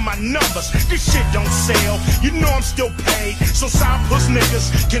and doing my numbers. This shit don't sell, you know I'm still paid. So side puss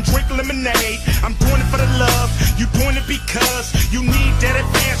niggas can drink lemonade. I'm doing it for the love, you doing it because you need that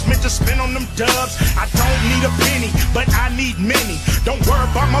advancement to spend on them dubs. I don't need a penny, but I need many. Don't worry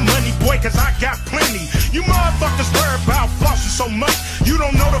about my money, boy, cause I got plenty. You motherfuckers worry about flossing so much. You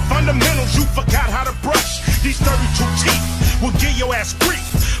don't know the fundamentals, you forgot how to brush. These 32 teeth will give your ass grief.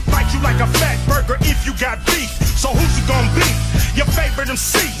 Bite you like a fat burger if you got beef. So who's it gonna be? Your favorite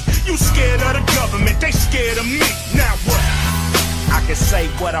MC. You scared of the government, they scared of me. Now what? I can say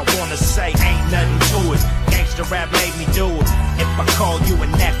what I wanna say, ain't nothing to it. Gangsta rap made me do it. If I call you a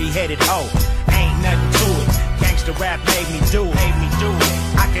nappy-headed hoe, ain't nothing to it. Gangsta rap made me do it.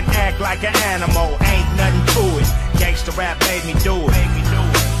 I can act like an animal, ain't nothing to it. Gangsta rap made me do it.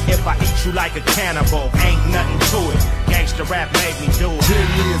 If I eat you like a cannibal, ain't nothing to it. Gangsta rap made me do it. 10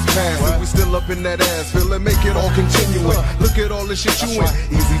 years past and we still up in that ass. Feel it, make it all continuing. Look at all the shit you in.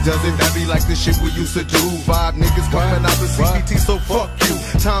 Easy does it, that be like the shit we used to do. 5 niggas coming out the CBT, so fuck you.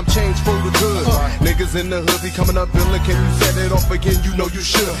 Time change for the good. Niggas in the hood be coming up villain. Can you set it off again? You know you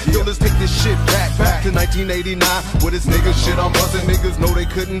should. Yo, let's take this shit back to 1989. With this nigga shit I'm buzzing. Niggas know they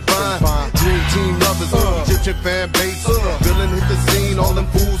couldn't find. Dream team lovers, Egyptian fan base. Villain hit the scene, all them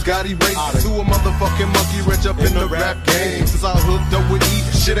fools got erased. To a motherfucking monkey wrench up in the rap game. Since I hooked up with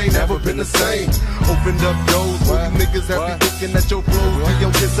E, shit ain't never been the same. Opened up doors where you niggas have been thinking that your flows be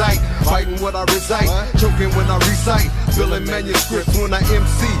on his sight. Fighting what I recite, choking when I recite. Filling manuscripts when I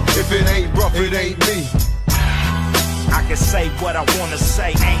MC. If it ain't rough, it ain't me. I can say what I wanna say,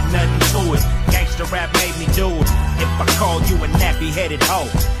 ain't nothing to it. Gangsta rap made me do it. If I call you a nappy-headed hoe,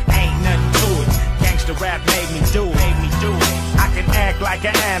 ain't nothing to it. Gangsta rap made me do it. I can act like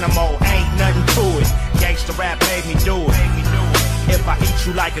an animal, ain't nothing to it. Gangsta rap made me do it. If I eat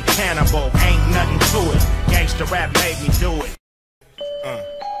you like a cannibal, ain't nothing to it. Gangsta rap made me do it.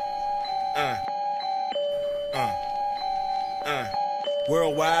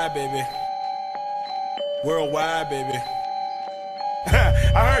 Worldwide, baby. Worldwide, baby.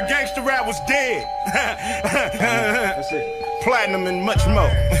 I heard gangsta rap was dead. That's it. Platinum and much more.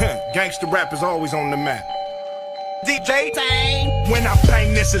 Gangsta rap is always on the map. DJ Tang. When I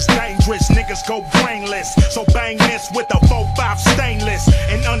bang this, it's dangerous. Niggas go brainless. So bang this with a 4-5 stainless.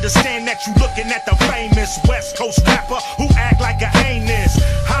 And understand that you looking at the famous West Coast rapper who act like a anus.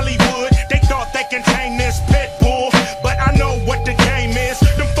 Hollywood, they thought they can tame this pit bull. But I know what the game is.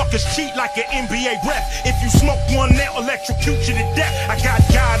 Them fuckers cheat like an NBA rep. If you smoke one, they'll electrocute you to death. I got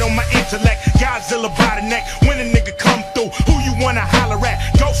God on my intellect. Godzilla by the neck. When a nigga come through, who you wanna holler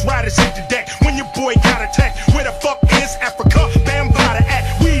at? Ghost Riders hit the deck. When your boy got attacked, where the fuck is Africa? Bambada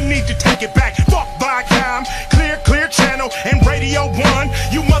at. We need to take it back. Fuck Viacom, clear channel, and Radio 1.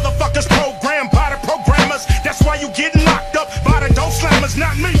 You motherfuckers programmed by the programmers. That's why you getting locked up by the dope slammers,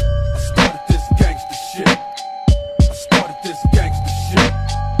 not me. I started this gangsta shit. I started this gangsta shit.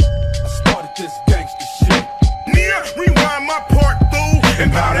 I started this gangsta shit. Nia, rewind my part, fool,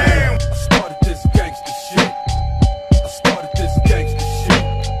 and bow down. I started this gangsta shit. I started this gangsta shit.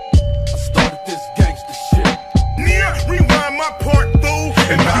 I started this gangsta shit. Nia, rewind my part, fool,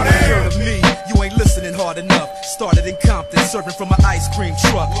 and bow down. Heard of me, you ain't listening hard enough. Started in Compton, serving from an ice cream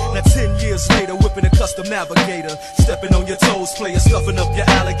truck. Now 10 years later, whipping a custom navigator. Stepping on your toes, player, stuffing up your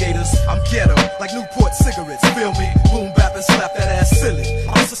alligators. I'm ghetto, like Newport cigarettes, feel me? Boom, bap, and slap that ass silly.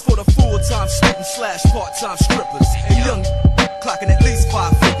 This is for the full-time student / part-time strippers. And young clocking at least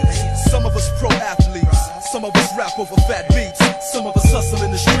 5 figures. Some of us pro athletes, some of us rap over fat beats. Some of us hustle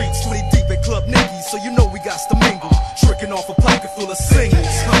in the streets.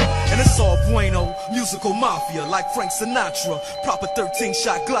 musical mafia like Frank Sinatra. Proper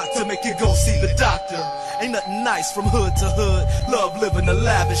 13-shot Glock to make you go see the doctor. Ain't nothing nice from hood to hood. Love living a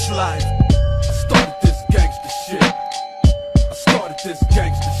lavish life. I started this gangster shit. I started this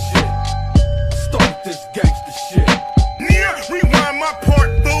gangster shit. I started this gangster shit. Yeah, rewind my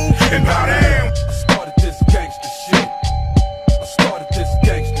part, boo, and bow down. I started this gangster shit. I started this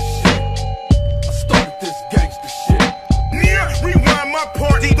gangster shit. I started this gangster shit. Yeah, rewind my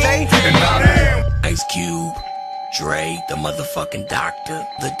part, boo, and bow down. Ice Cube, Dre, the motherfucking doctor,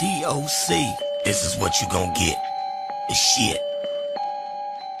 the D.O.C. This is what you gon' get. It's shit.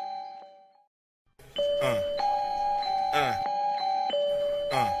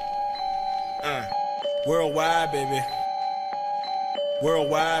 Worldwide, baby.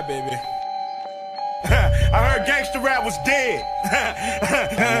 Worldwide, baby. I heard gangster rap was dead.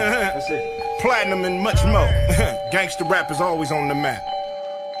 That's it. Platinum and much more. Gangster rap is always on the map.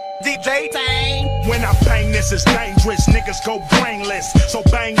 DJ Tang. When I bang this, it's dangerous. Niggas go brainless. So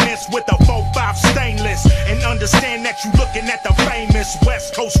bang this with a 4-5 stainless. And understand that you looking at the famous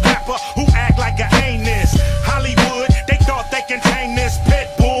West Coast rapper who act like a anus. Hollywood, they thought they can tame this pit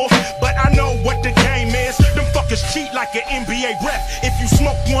bull. But I know what the game is. Them fuckers cheat like an NBA rep. If you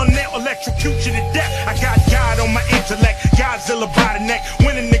smoke one, they'll electrocute you to death. I got God on my intellect. Godzilla by the neck.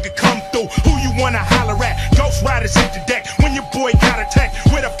 When a nigga come through, who you wanna holler at? Ghost Riders hit the deck. When your boy got attacked,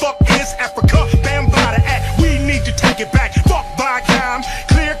 where the fuck is Africa? Bam by the act. We need to take it back. Fuck Viacom,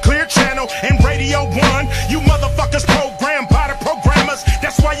 clear channel, and Radio 1. You motherfuckers programmed by the programmers.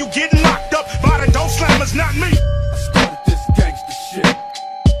 That's why you getting locked up by the dope slammers, not me. I started this gangster shit.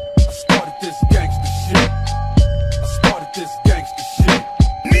 I started this gangster shit. I started this gangster shit.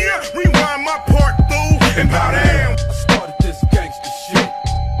 Nia, rewind my part, boo, and bow down. I started this gangster shit.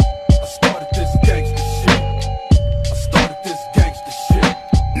 I started this gangster shit. I started this gangster shit.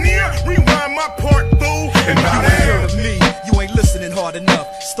 Nia, rewind my part, boo, and bow down. Heard of me, you ain't listening hard enough.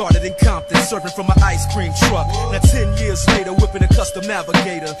 Started in Compton, serving from an ice cream truck. Now 10 years later, whipping a custom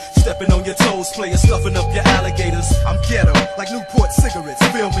navigator. Stepping on your toes, player, stuffing up your alligators. I'm ghetto, like Newport cigarettes,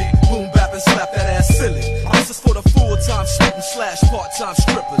 feel me? Boom bap and slap that ass silly. This is for the full-time student / part-time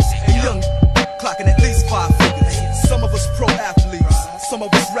strippers. And young clocking at least 5 figures. Some of us pro athletes, some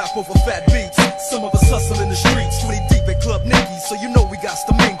of us rap over fat beats. Some of us hustle in the streets, 20 deep at Club Nicky, so you know we got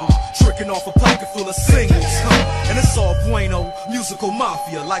to mingle. Tricking off a pocket full of singles, and it's all bueno, musical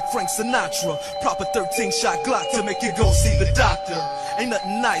mafia like Frank Sinatra. Proper 13-shot Glock to make you go see the doctor. Ain't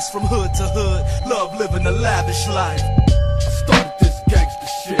nothing nice from hood to hood. Love living a lavish life. I started this gangster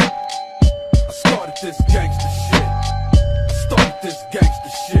shit. I started this gangster shit. I started this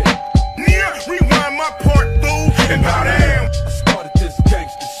gangster shit. Nia, rewind my part, boo, and bow down. I started this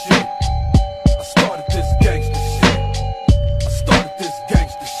gangster shit. I started this gangster shit. I started this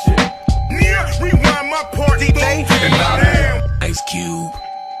gangster shit. Nia, rewind my part, boo, and bow down. Ice Cube,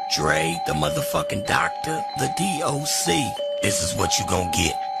 Dre, the motherfucking doctor, the D.O.C. This is what you gon'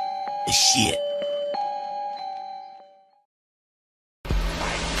 get. It's shit.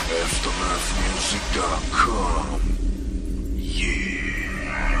 AftermathMusic.com.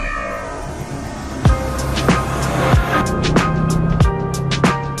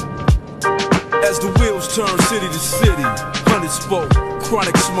 As the wheels turn city to city, 100 spoke,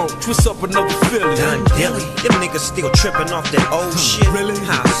 chronic smoke, twist up another Philly. Done dilly, them niggas still tripping off that old shit. Really?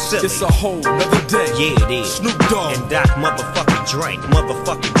 How silly. It's a whole nother day. Yeah, it is. Snoop Dogg and Doc motherfucking Dre,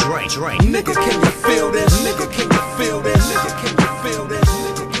 motherfucking Dre. Nigga, can you feel this? Nigga, can you feel this? Nigga, can you feel this?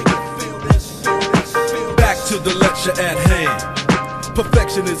 Nigga, can you feel this? Back to the lecture at hand.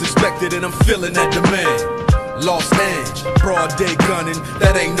 Perfection is expected and I'm feeling that demand. Los Angeles, broad day gunning.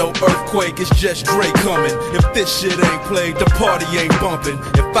 That ain't no earthquake, it's just Dre coming. If this shit ain't played, the party ain't bumping.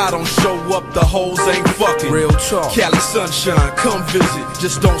 If I don't show up, the hoes ain't fucking. Real talk. Cali sunshine, come visit.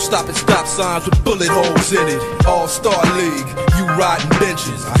 Just don't stop at stop signs with bullet holes in it. All-Star League, you riding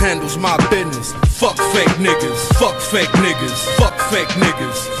benches. Handles my business. Fuck fake niggas. Fuck fake niggas. Fuck fake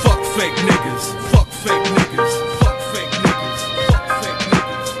niggas. Fuck fake niggas. Fuck fake niggas. Fuck fake niggas. Fuck fake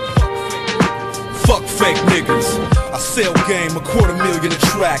niggas. Fuck fake niggas. I sell game, $250,000 a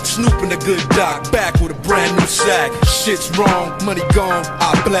track. Snooping a good doc, back with a brand new sack. Shit's wrong, money gone,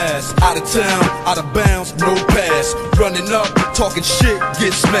 I blast. Out of town, out of bounds, no pass. Running up, talking shit,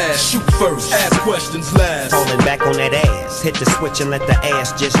 get smashed. Shoot first, ask questions last. Falling back on that ass, hit the switch and let the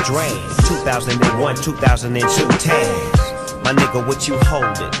ass just drag. 2001, 2002 tags. My nigga, what you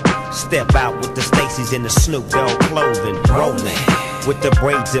holding? Step out with the Stacy's in the Snoop Dogg clothing. Rolling with the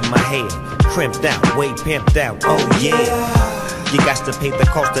braids in my hair. Crimped out, way pimped out, oh yeah. You got to pay the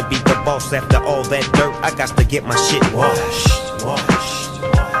cost to be the boss. After all that dirt, I got to get my shit washed.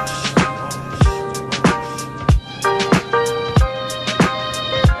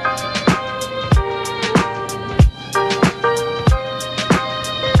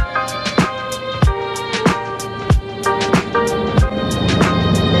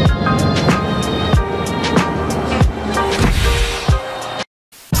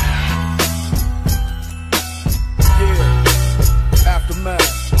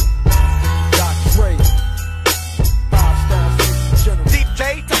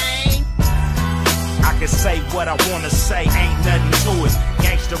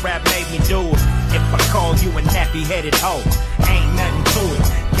 rap made me do it. If I call you a nappy-headed hoe, ain't nothing to it.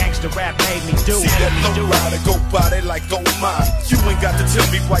 Gangsta rap made me do it. See that low rider go by, they like, oh my. You ain't got to tell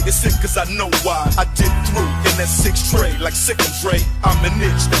me why you're sick, cause I know why. I did through in that 6 tray, like sick and Dre. I'm an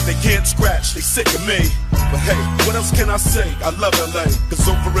itch that they can't scratch, they sick of me. But hey, what else can I say? I love LA, cause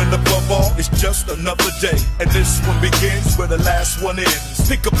over and above all, it's just another day. And this one begins where the last one ends.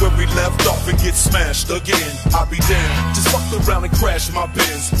 Pick up where we left off and get smashed again. I'll be damned, just fucked around and crashed my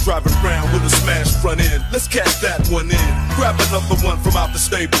Benz. Driving around with a smashed front end. Let's catch that one in. Grab another one from out the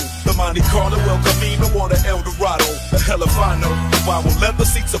stable. The Monte Carlo, El Camino, or the El Dorado. The hell if I know. Vinyl leather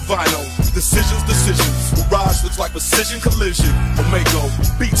seats of vinyl. Decisions. Mirage looks like precision collision. Omega,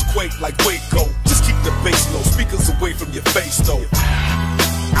 beats quake like Waco. Just keep the bass low, speakers away from your face though.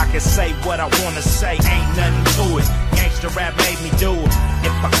 I can say what I wanna say, ain't nothing to it. Gangsta rap made me do it.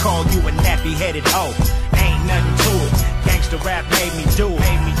 If I call you a nappy-headed hoe, ain't nothing to it. Gangsta rap made me do it.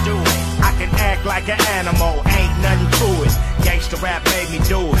 I can act like an animal, ain't nothing to it. Gangsta rap made me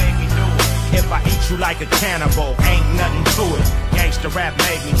do it. If I eat you like a cannibal, ain't nothing to it. Gangsta rap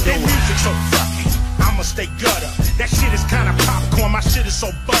made me do it. That music so fucky, I'ma stay gutter. That shit is kinda popcorn, my shit is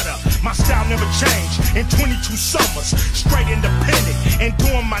so butter. My style never changed in 22 summers. Straight independent and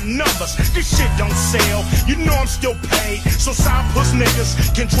doing my numbers. This shit don't sell, you know I'm still paid. So side puss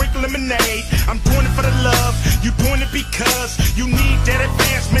niggas can drink lemonade. I'm doing it for the love, you doing it because you need that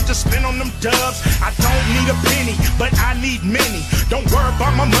advancement to spend on them dubs. I don't need a penny, but I need many. Don't worry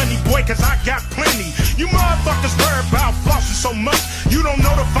about my money, boy, cause I got plenty. You motherfuckers worry about flossing so much. You don't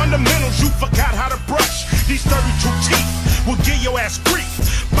know the fundamentals, you forgot how to brush. These 32 teeth will give your ass grief.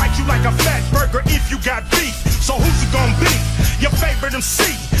 Bite you like a fat burger if you got beef. So who's it gonna be? Your favorite MC.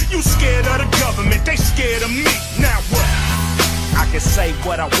 You scared of the government, they scared of me. Now what? I can say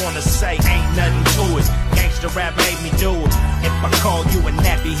what I wanna say, ain't nothing to it. Gangsta rap made me do it. If I call you a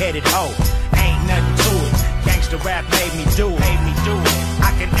nappy-headed hoe, ain't nothing to it. Gangsta rap made me do it.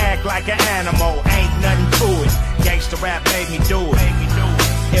 I can act like an animal, ain't nothing to it. Gangsta rap made me do it.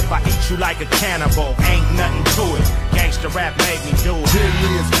 If I eat you like a cannibal, ain't nothing to it. Gangsta rap made me do it. 10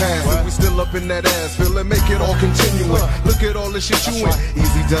 years past and we still up in that ass. Feel it, make it all continuing. Look at all the shit you in.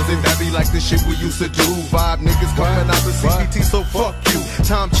 Easy does it, that be like the shit we used to do. 5 niggas coming out the CBT, so fuck you.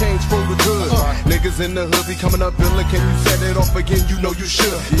 Time change for the good. Niggas in the hood be coming up villain. Can you set it off again? You know you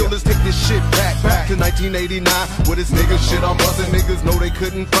should. Yo, let's take this shit back to 1989. With this nigga shit I'm bustin', niggas know they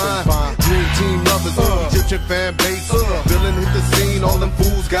couldn't find. Dream team lovers, Egyptian fan base. Villain hit the scene, all them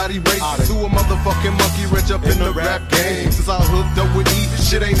fools got erased. To a motherfucking monkey wrench up in the rap game. Since I hooked up with E,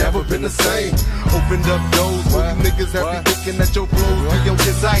 shit ain't never been the same. Opened up doors where you niggas have been thinking that your flows be your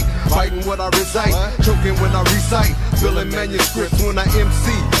design. Fighting what I recite, choking when I recite, filling manuscripts when I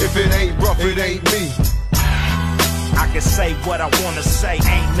MC. If it ain't rough, it ain't me. I can say what I wanna say,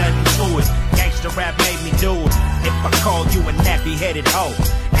 ain't nothing to it. Gangsta rap made me do it. If I call you a nappy-headed hoe,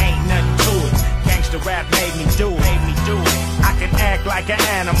 ain't nothing to it. Gangsta rap made me do it. I can act like an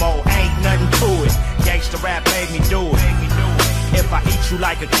animal, ain't nothing to it. Gangsta rap made me do it. If I eat you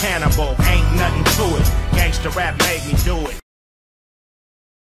like a cannibal, ain't nothing to it. Gangsta rap made me do it.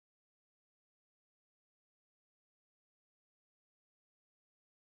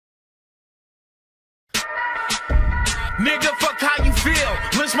 Nigga, fuck how you feel.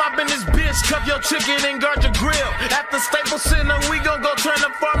 Lynch mob in this bitch, cuff your chicken and guard your grill. At the Staples Center, we gon' go turn the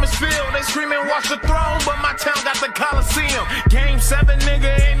farmers field. They screaming, watch the throne, but my town got the Coliseum. Game 7,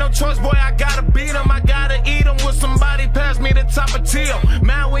 nigga, ain't no choice, boy, I gotta beat 'em. I gotta eat 'em with somebody pass me the top of teal.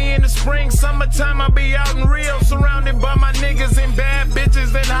 Maui in the spring, summertime, I be out in Rio. Surrounded by my niggas and bad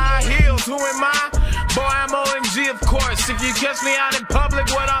bitches in high heels. Who am I? Boy, I'm OMG, of course. If you catch me out in public,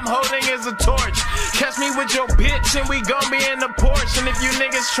 what I'm holding is a torch. Catch me with your bitch and we gon' be in the porch. And if you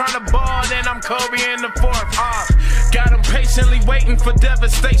niggas tryna ball, then I'm Kobe in the fourth. Got them patiently waiting for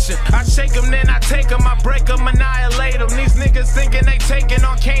devastation. I shake them, then I take them, I break them, annihilate them. These niggas thinking they taking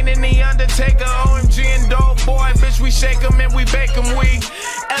on Kane and the Undertaker. OMG and Dope Boy, bitch, we shake them and we bake them. We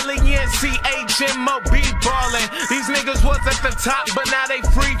LENCHMOB ballin'. These niggas was at the top, but now they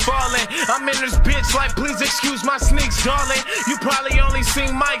free falling. I'm in this bitch like, please excuse my sneaks, darling. You probably only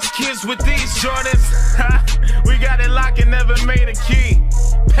seen Mike's kids with these Jordans. We got it locked and never made a key.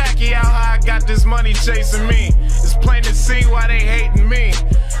 Pacquiao, how I got this money chasing me. It's plain to see why they hating me.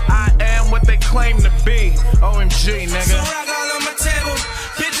 I am what they claim to be. OMG, nigga. So rock all on my table,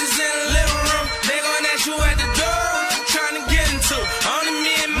 bitches in the living room. They gon' ask you at the door, what you tryna get into? Only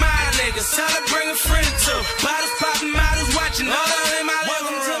me and my niggas, tell her bring a friend or two. Bottles popping, models watching, all up in my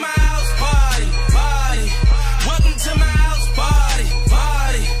living room. Welcome to my house party, party. Welcome to my house party,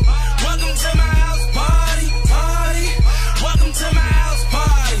 party. Welcome to my house party, party. Welcome to my house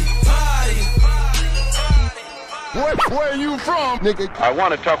party, Where you from, nigga? I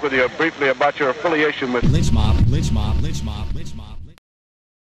want to talk with you briefly about your affiliation with Lynch Mob, Lynch Mob, Lynch Mob, Lynch Mob.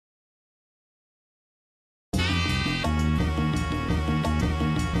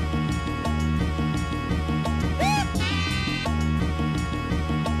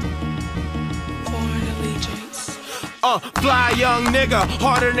 Fly young nigga,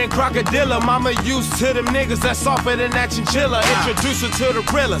 harder than crocodile. Mama used to them niggas that's softer than that chinchilla. Introduce her to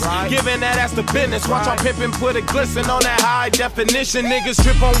the realest, giving that ass the business. Watch our pimpin' put a glisten on that high definition. Niggas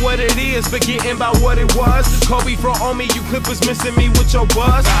trip on what it is, forgetting about what it was. Kobe throw on me, you clippers missing me with your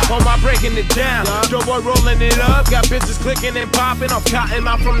buzz. On my breaking it down, dope boy rolling it up. Got bitches clicking and popping, I'm cotton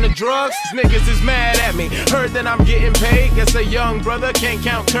out from the drugs. These niggas is mad at me, heard that I'm getting paid. Guess a young brother can't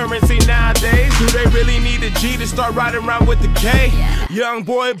count currency nowadays. Do they really need a G to start riding around with the K? Young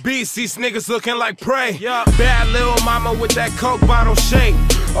boy beast, these niggas looking like prey. Bad little mama with that coke bottle shape.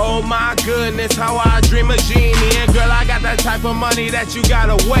 Oh my goodness, how I dream a genie. And girl, I got that type of money that you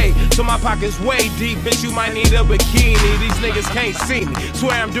gotta wait. So my pocket's way deep, bitch, you might need a bikini. These niggas can't see me,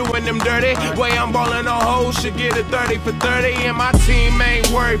 swear I'm doing them dirty. Way I'm ballin' on hoes, should get a 30 for 30. And my team ain't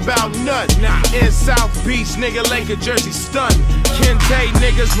worried about nothing. In South Beach, nigga, Laker jersey stuntin'. Kente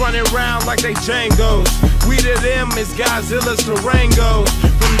niggas running around like they Django's. We to them is Godzilla's to Rangos.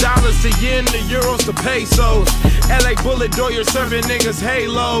 From dollars to yen to euros to pesos. LA Bullet door, you're serving niggas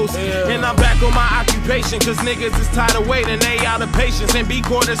halos. And I'm back on my occupation, cause niggas is tired of waiting. They out of patience, and be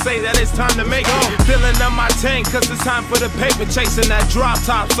quarter say that it's time to make it. Filling up my tank, cause it's time for the paper. Chasing that drop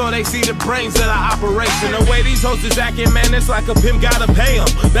top so they see the brains of the operation. The way these hoes is acting, man, it's like a pimp gotta pay them.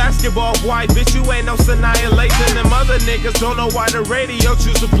 Basketball boy, bitch, you ain't no annihilation. Them other niggas don't know why the radio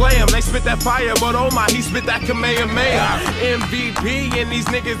choose to play them. They spit that fire, but oh my, he spit that Kamehameha. MVP, and these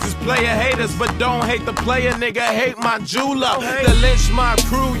niggas is player haters, but don't hate the player, nigga, hate my jeweler. The Lynch Mob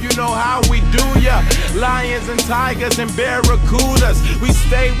crew, you know how we do ya. Lions and tigers and barracudas. We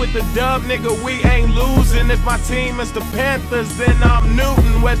stay with the dub, nigga, we ain't losing. If my team is the Panthers, then I'm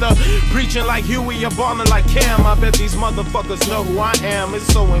Newton. Whether preaching like Huey or ballin' like Cam, I bet these motherfuckers know who I am.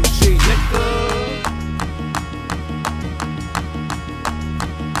 It's OMG, nigga.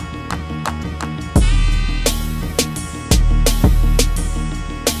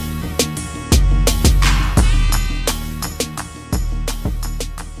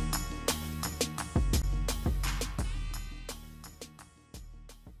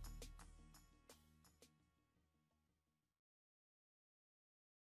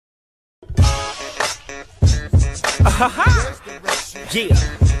 Yeah.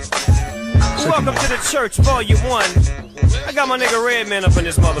 Welcome to the church, volume 1. I got my nigga Redman up in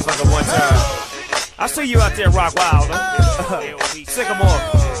this motherfucker one time. I see you out there, Rock Wild. Sycamore.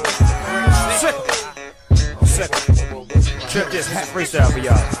 Trip this freestyle for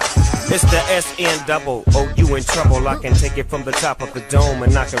y'all. It's the SN-double-O-U in trouble. I can take it from the top of the dome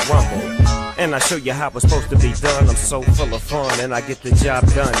and I can rumble. And I show you how it's supposed to be done. I'm so full of fun and I get the job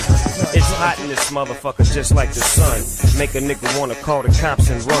done. It's hot in this motherfucker just like the sun. Make a nigga wanna call the cops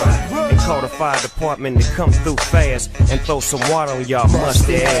and run. And call the fire department to come through fast. And throw some water on y'all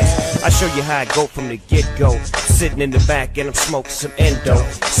musty ass. I show you how I go from the get-go. Sitting in the back and I'm smoking some endo.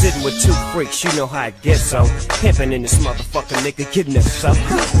 Sitting with two freaks, you know how I get so. Pimping in this motherfucker, nigga, getting this up.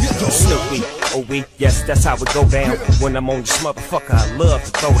 Snoopy, oh we, yes, that's how it go down. When I'm on this motherfucker, I love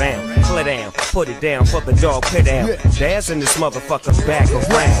to throw down. Play down, put it down for the dog, pit down. Dad's in this motherfucker back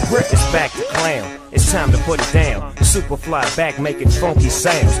around. It's back to clown, it's time to put it down. Superfly back making funky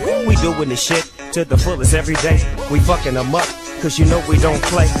sounds. We doing this shit to the fullest every day. We fucking them up, cause you know we don't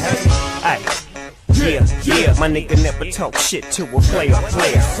play. Ay, yeah, yeah, my nigga never talk shit to a player.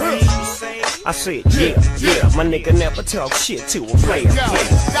 I said, yeah, my nigga never talk shit to a player.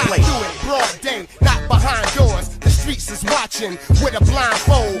 I do it broad day, not behind doors. The streets is watching with a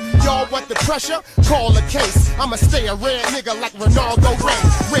blindfold. Y'all want the pressure? Call a case. I'ma stay a red nigga like Ronaldo Ray.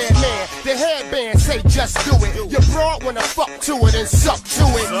 Red man, the headband say just do it. Your broad wanna fuck to it and suck to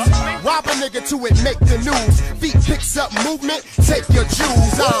it. Rob a nigga to it, make the news. Feet picks up movement, take your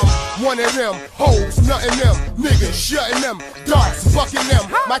Jews. I'm one of them hoes, nothing them niggas, shutting them darts, bucking them.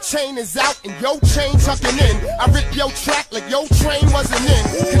 My chain is out and your chain tucking in. I rip your track like your train wasn't in.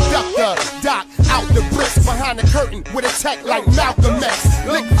 Conductor, doc, out the bricks behind the curtain with a tech like Malcolm X.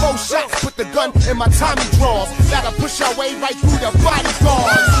 Lick 4 shots, put the gun in my Tommy drawers. That'll push our way right through the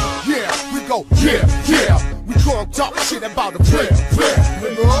bodyguards. Yeah, we go, yeah. We gon' talk shit about a player.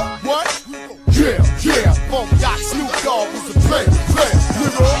 What? Yeah. Funk Doc, Snoop Dogg is a player.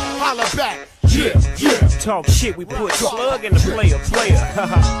 Holla back. Yeah. Talk shit, we put slug in the player.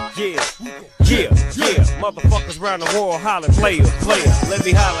 Yeah. Motherfuckers round the world holler, player. Let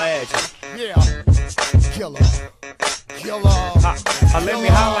me holler at you. Yeah. Killer. Let me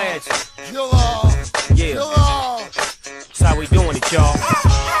holler at you. Yeah. That's how we doing it, y'all.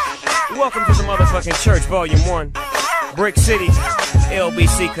 Welcome to the motherfucking church, Volume 1. Brick City,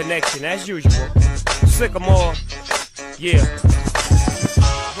 LBC connection, as usual. Sycamore, yeah.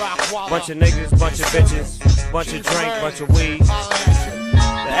 Bunch of niggas, bunch of bitches, bunch of drink, bunch of weed.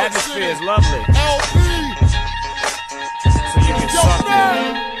 The atmosphere is lovely. So you can suck me.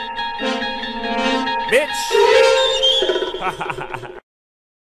 Bitch!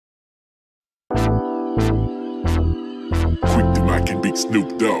 Quick to Mac and beat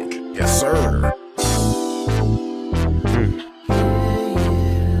Snoop Dogg. Yes, sir.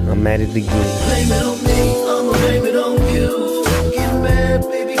 I'm at it again. Blame it on me, I'ma blame it on you. Get mad,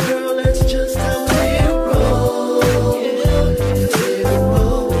 baby girl, that's just how it rolls.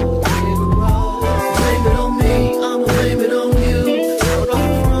 Blame it on me, I'ma blame it on you. Out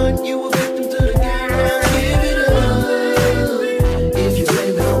on front, you a victim to the game, now give it up. If you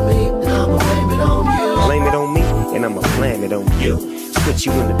blame it on me, then I'ma blame it on you. Blame it on me, and I'ma blame it on you. Put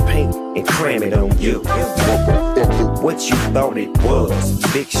you in the paint and cram it on you. What you thought it was?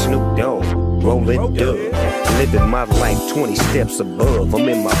 Big Snoop Dogg, rolling dub. Living my life 20 steps above. I'm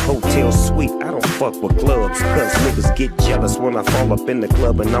in my hotel suite, I don't fuck with clubs. Cause niggas get jealous when I fall up in the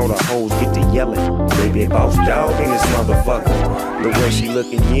club and all the hoes get to yelling. Baby boss dog in this motherfucker. The way she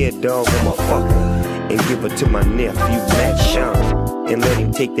looking, yeah dog, I'ma fuck her. And give her to my nephew, Matt Sean. And let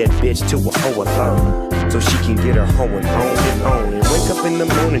him take that bitch to a hoe-a-thon. So she can get her hoeing on and on. And wake up in the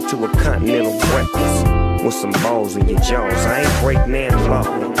morning to a continental breakfast. With some balls in your jaws. I ain't breaking that law.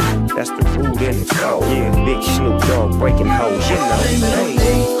 That's the root in the code. Yeah, big Snoop Dogg breaking hoes, you know. Blame it on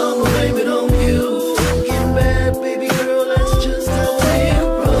me, I'ma blame it on you. Get mad, baby girl, that's just how it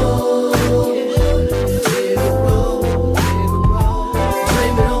rolls.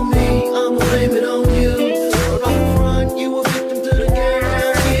 Blame it on me, I'ma blame it on you. Out on front, you a victim to the game,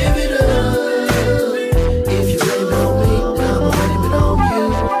 now give it up. If you blame it on me, then I'ma blame it on you.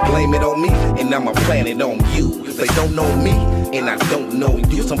 Blame it on me, and I'ma plan it on you. They don't know me, and I don't know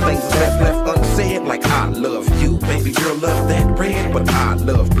you. Some things is left unsaid, like I love you. Baby girl love that red, but I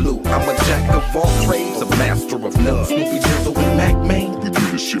love blue. I'm a jack of all trades, a master of none. Snoopy Dizzle and Mac Man, we do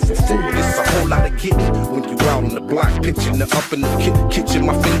this shit for fun. It's a whole lot of getting when you out on the block pitching. Up in the kitchen,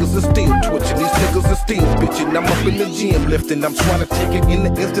 my fingers are still twitching. These niggas are still bitching. I'm up in the gym lifting. I'm trying to take it in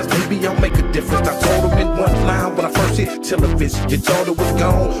the instance. Maybe I'll make a difference. I told them in one line when I first hit television. Your daughter was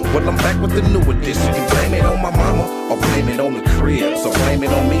gone, well I'm back with the new edition. You blame it on my mama or blame it on the crib. So blame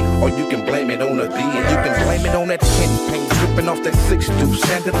it on me or you can blame it on the beer. You can blame it on that candy paint dripping off that 6-2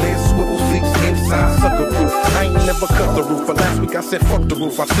 chandelier, swivel seats inside sucker roof. I ain't never cut the roof. For last week I said fuck the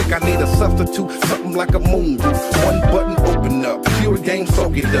roof. I think I need a substitute, something like a moon roof. One button open up, pure game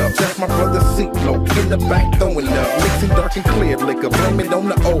soak it up. That's my brother C-Loc in the back throwing up, mixing dark and clear liquor. Blame it on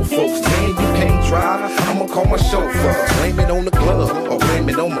the old folks. Man, you can't drive, I'ma call my chauffeur. Blame it on the club or blame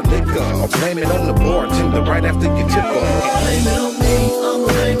it on the liquor or blame it on the bartender right after you tip up. Blame it on me, I'ma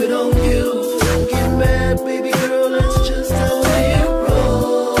blame it on you. Get mad, baby girl, that's just how it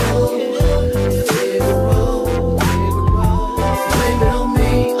rolls. Blame it on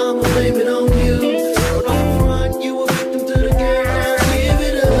me, I'ma blame it on you. Out on front, you a victim to the game, now give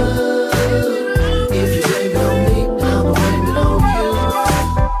it up. If you blame it on me, I'ma blame it on you.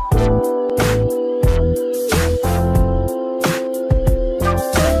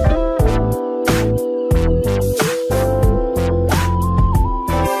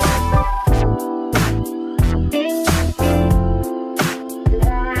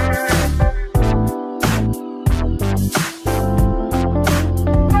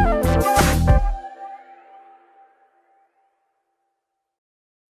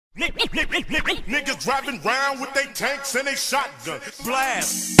 Niggas driving round with they tanks and they shotgun.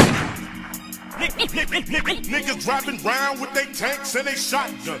 Blast. Niggas driving round with they tanks and they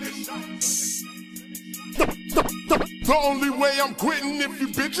shotgun. The only way I'm quitting if you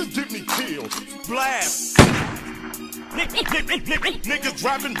bitches get me killed. Blast. Niggas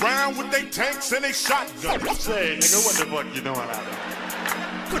driving round with they tanks and they shotgun. Say, nigga, what the fuck you doing out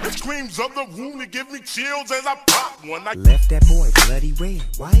there? The screams of the wounded give me chills as I pop one. Left that boy bloody red.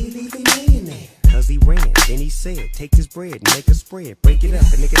 Why he leaving me in there? Cause he ran, then he said, take this bread and make a spread. Break it up,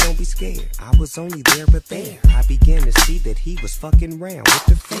 and nigga don't be scared. I was only there but there. I began to see that he was fucking round with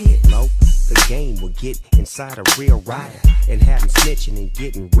the Fed. Low, the game would get inside a real rider and have him snitching and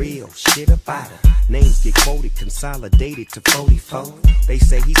getting real shit about her. Names get quoted, consolidated to 44. They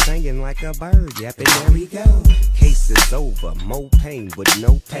say he's singing like a bird, yapping there he go. Case is over, more pain with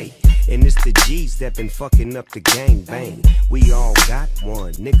no pay. And it's the G's that been fucking up the gang bang. We all got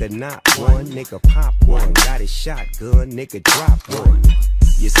one, nigga not one, nigga pop one. Got his shotgun, nigga drop one.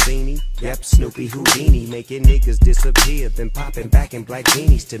 You seen him? Yep, Snoopy Houdini, making niggas disappear, then popping back in black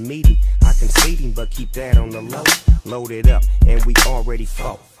beanies to meet him. I concede him, but keep that on the low. Load it up, and we already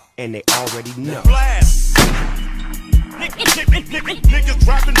fought, and they already know. Blast! Niggas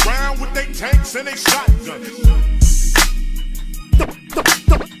driving around with they tanks and they shotguns.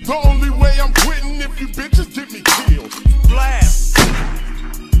 The only way I'm quitting if you bitches get me killed. Blast!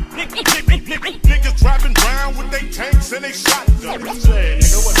 Niggas driving around with they tanks and they shotguns. Say,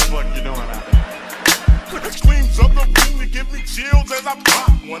 nigga, what the fuck you doing out there? Screams of the room to give me chills as I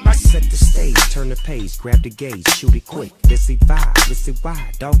pop one. I set the stage, turn the page, grab the gauge, shoot it quick. Let's see vibe, let's see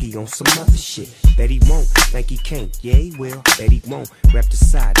why. Doggy on some other shit. Bet he won't, think he can't, yeah he will. Bet he won't, rep the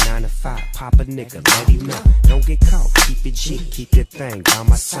side, 9 to 5. Pop a nigga, let him know. Don't get caught, keep it G, keep that thing by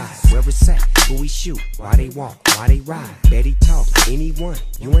my side. Where it's at, who we shoot, why they walk, why they ride. Bet he talk, anyone,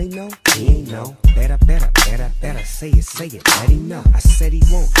 you ain't know, he ain't know. Better, say it, let him know. I said he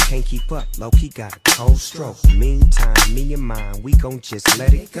won't, can't keep up, low-key got a cold stroke. Meantime, me and mine, we gon' just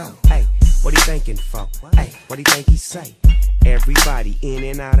let it go. Hey, what he thinking for? Hey, what he think he say? Everybody in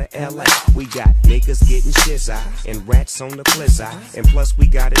and out of LA. We got niggas getting shizzy and rats on the blizzard. And plus we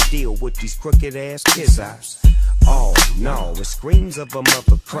gotta deal with these crooked ass kizzers. Oh no, it screams of a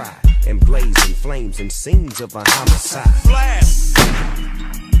mother cry and blazing flames and scenes of a homicide. Blast!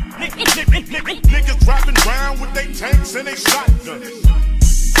 Niggas driving around with they tanks and they shotguns.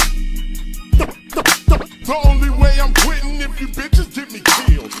 The only way I'm quitting if you bitches get me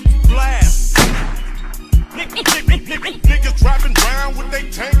killed. Blast! Niggas driving around with they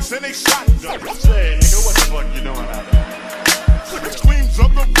tanks and they shotguns. Say, nigga, what the fuck you doing out there? Screams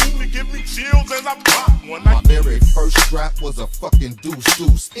of the room to give me chills as I pop one. My very first strap was a fucking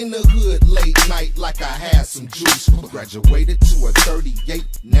deuce. In the hood late night like I had some juice. Graduated to a 38,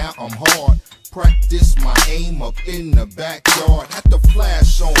 now I'm hard. Practice my aim up in the backyard. Had to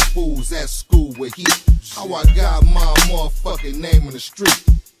flash on fools at school with heat. How I got my motherfucking name in the street.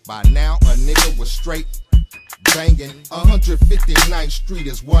 By now a nigga was straight banging. 159th Street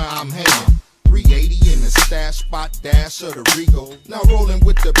is where I'm hanging. 380 in the stash spot, dash of the Regal. Now rolling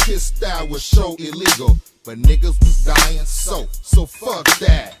with the piss style was so illegal. But niggas was dying, so fuck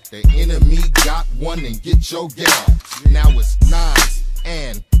that. The enemy got one and get your gas. Now it's 9s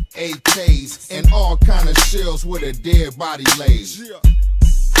and AKs and all kind of shells with a dead body lays.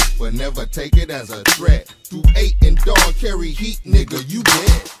 But never take it as a threat. Through 8 and dog carry heat, nigga, you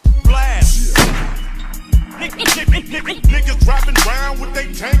dead. Blast! Niggas driving around with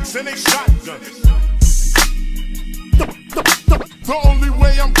they tanks and they shotguns. The only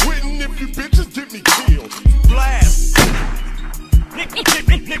way I'm quitting if you bitches get me killed. Blast!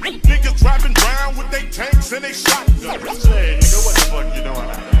 Niggas driving around with they tanks and they shotguns. Say, nigga, what the fuck you doing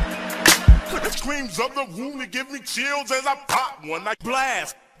out there? Screams of the room to give me chills as I pop one. Like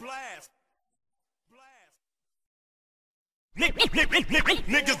blast!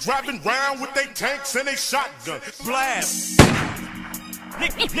 Niggas driving around with they tanks and they shotguns. Blast!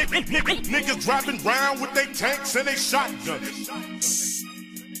 Niggas driving around with they tanks and they shotguns.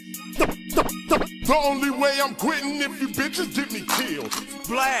 The only way I'm quitting if you bitches get me killed.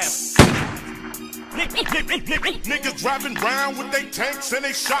 Blast! Niggas driving around with they tanks and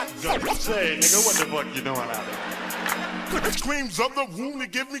they shotguns. Say, nigga, what the fuck you doing out there? Screams of the room to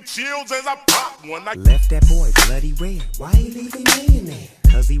give me chills as I pop one. Left that boy bloody red. Why he leaving me in there?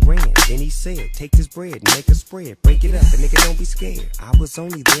 Cause he ran, then he said, take this bread and make a spread. Break it up, and nigga don't be scared. I was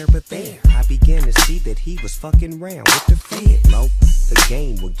only there but there. I began to see that he was fucking round with the Fed. Low, the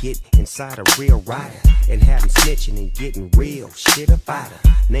game would get inside a real rider and have him snitching and getting real shit about her.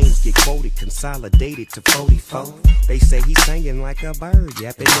 Names get quoted, consolidated to 44. They say he's singing like a bird,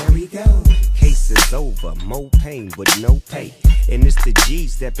 yep, and there he go. Case is over, more pain with no pay. And it's the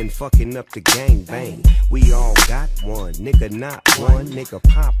G's that been fucking up the gang bang. We all got one, nigga not one, nigga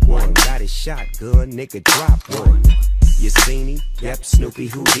pop one. Got his shotgun, nigga drop one. You seen him? Yep, Snoopy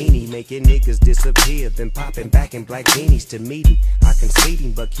Houdini, making niggas disappear, then popping back in black beanies to meet him. I concede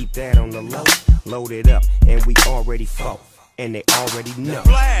him, but keep that on the low. Load it up, and we already fought, and they already know.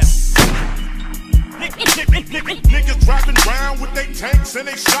 Blast! Niggas driving around with they tanks and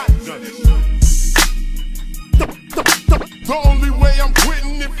they shotguns. The only way I'm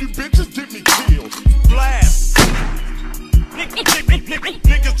quitting if you bitches get me killed. Blast!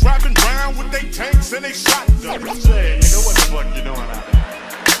 Niggas driving around with they tanks and they shotguns. Say, nigga, what the fuck you doing out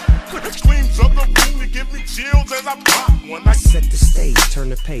there? Screams of the room to give me me chills as I pop one. I set the stage, turn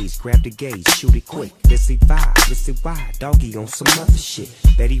the page, grab the gauge, shoot it quick. Let's see vibe, let's see why. Doggy on some other shit.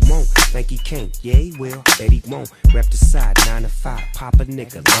 Bet he won't, think he can't, yeah he will. Bet he won't, rep the side, 9 to 5. Pop a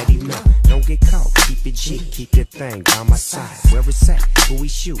nigga, let him know. Don't get caught, keep it G, keep that thing by my side. Where it's at, who we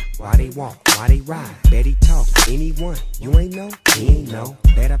shoot, why they walk, why they ride. Bet he talk, anyone, you ain't know, he ain't know.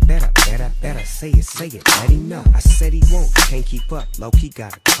 Better, say it, let him know. I said he won't, can't keep up, low-key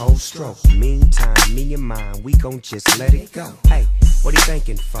got a cold stroke. Meantime, me and mine, we gon' just let it go. Hey, what he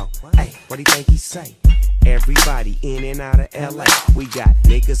thinking for? Hey, what he think he say? Everybody in and out of LA. We got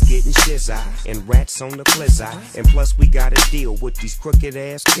niggas getting shizzy and rats on the blizzard. And plus we gotta deal with these crooked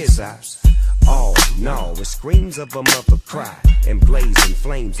ass kizzers. Oh no, it screams of a mother cry and blazing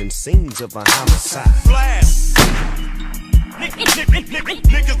flames and scenes of a homicide. blast.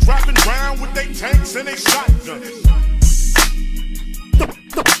 Niggas driving around with they tanks and they shotguns.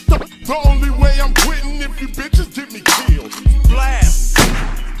 The only way I'm quitting if you bitches get me killed. Blast.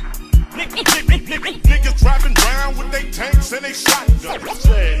 Niggas driving around with they tanks and they shotguns.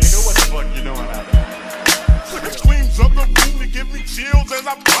 Say, nigga, what the fuck you doing out there? The screams of the room to give me chills as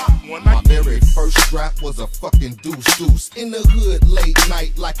I pop one. My very first strap was a fucking deuce. In the hood late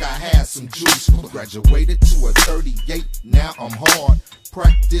night like I had some juice. Graduated to a 38, now I'm hard.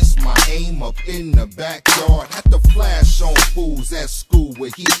 Practice my aim up in the backyard. Had to flash on fools at school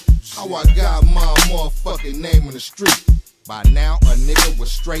with heat. How I got my motherfucking name in the street. By now a nigga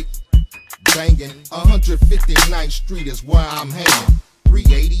was straight banging. 159th Street is where I'm hanging.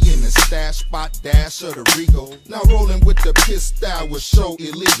 380 in the stash spot, dash of the Regal. Now rolling with the piss style was so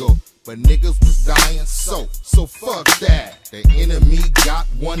illegal. But niggas was dying, so fuck that. The enemy got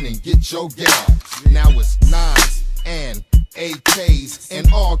one and get your gas. Now it's 9s and AKs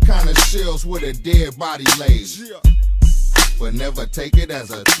and all kind of shells with a dead body lays. But never take it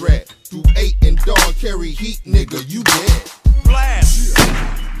as a threat. Through 8 and dog carry heat, nigga, you dead. Blast.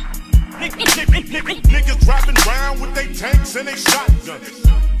 Niggas driving around with they tanks and they shotguns.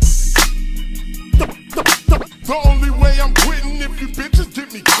 The only way I'm quitting if you bitches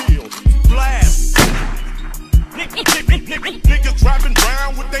get me killed. Blast. Niggas driving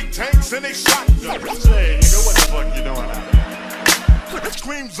around with they tanks and they shotguns. Say, nigga, what the fuck you doing out there? The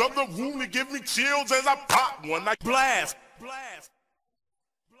screams of the room to give me chills as I pop one like blast. Blast.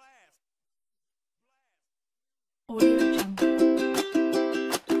 Audio Jungle.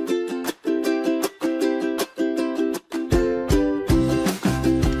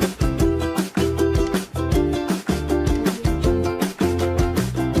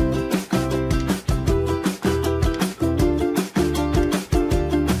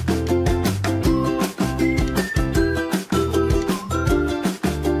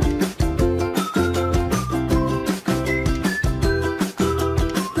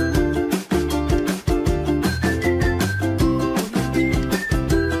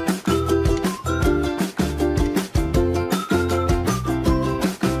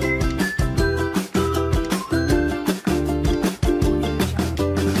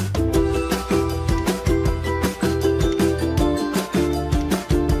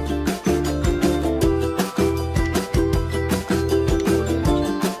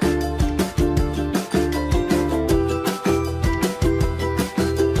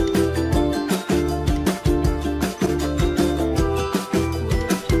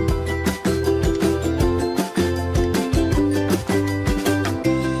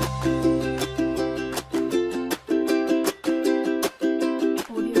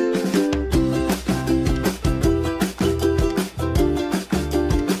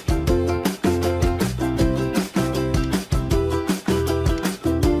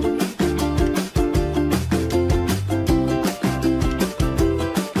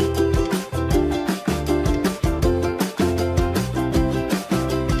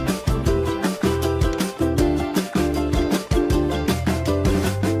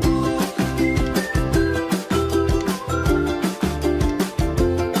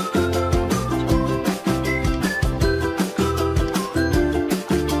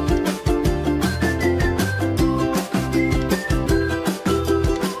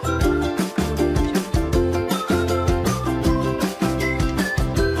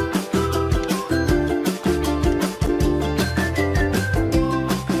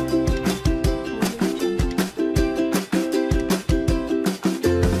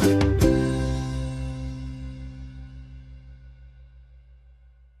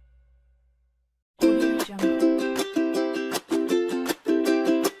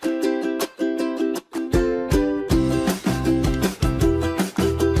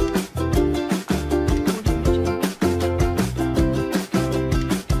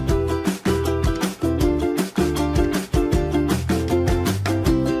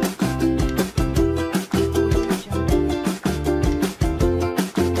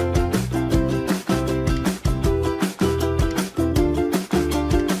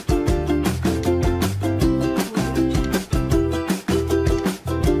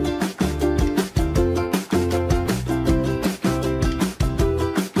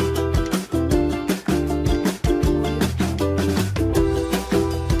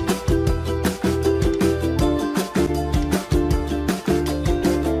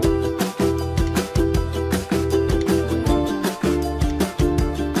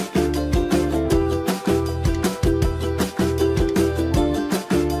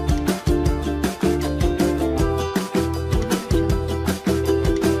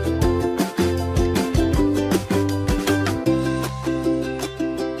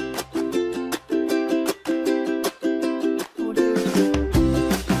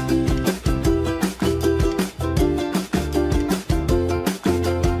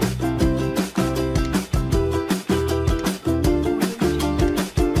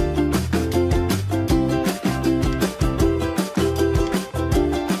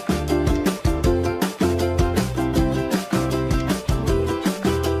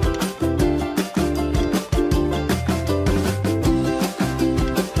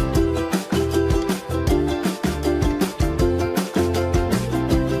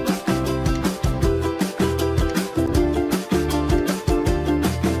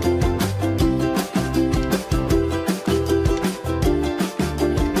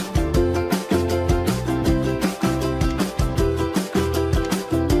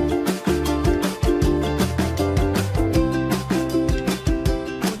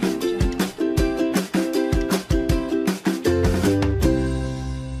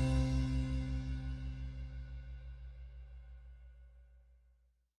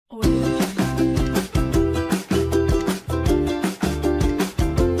 Audio.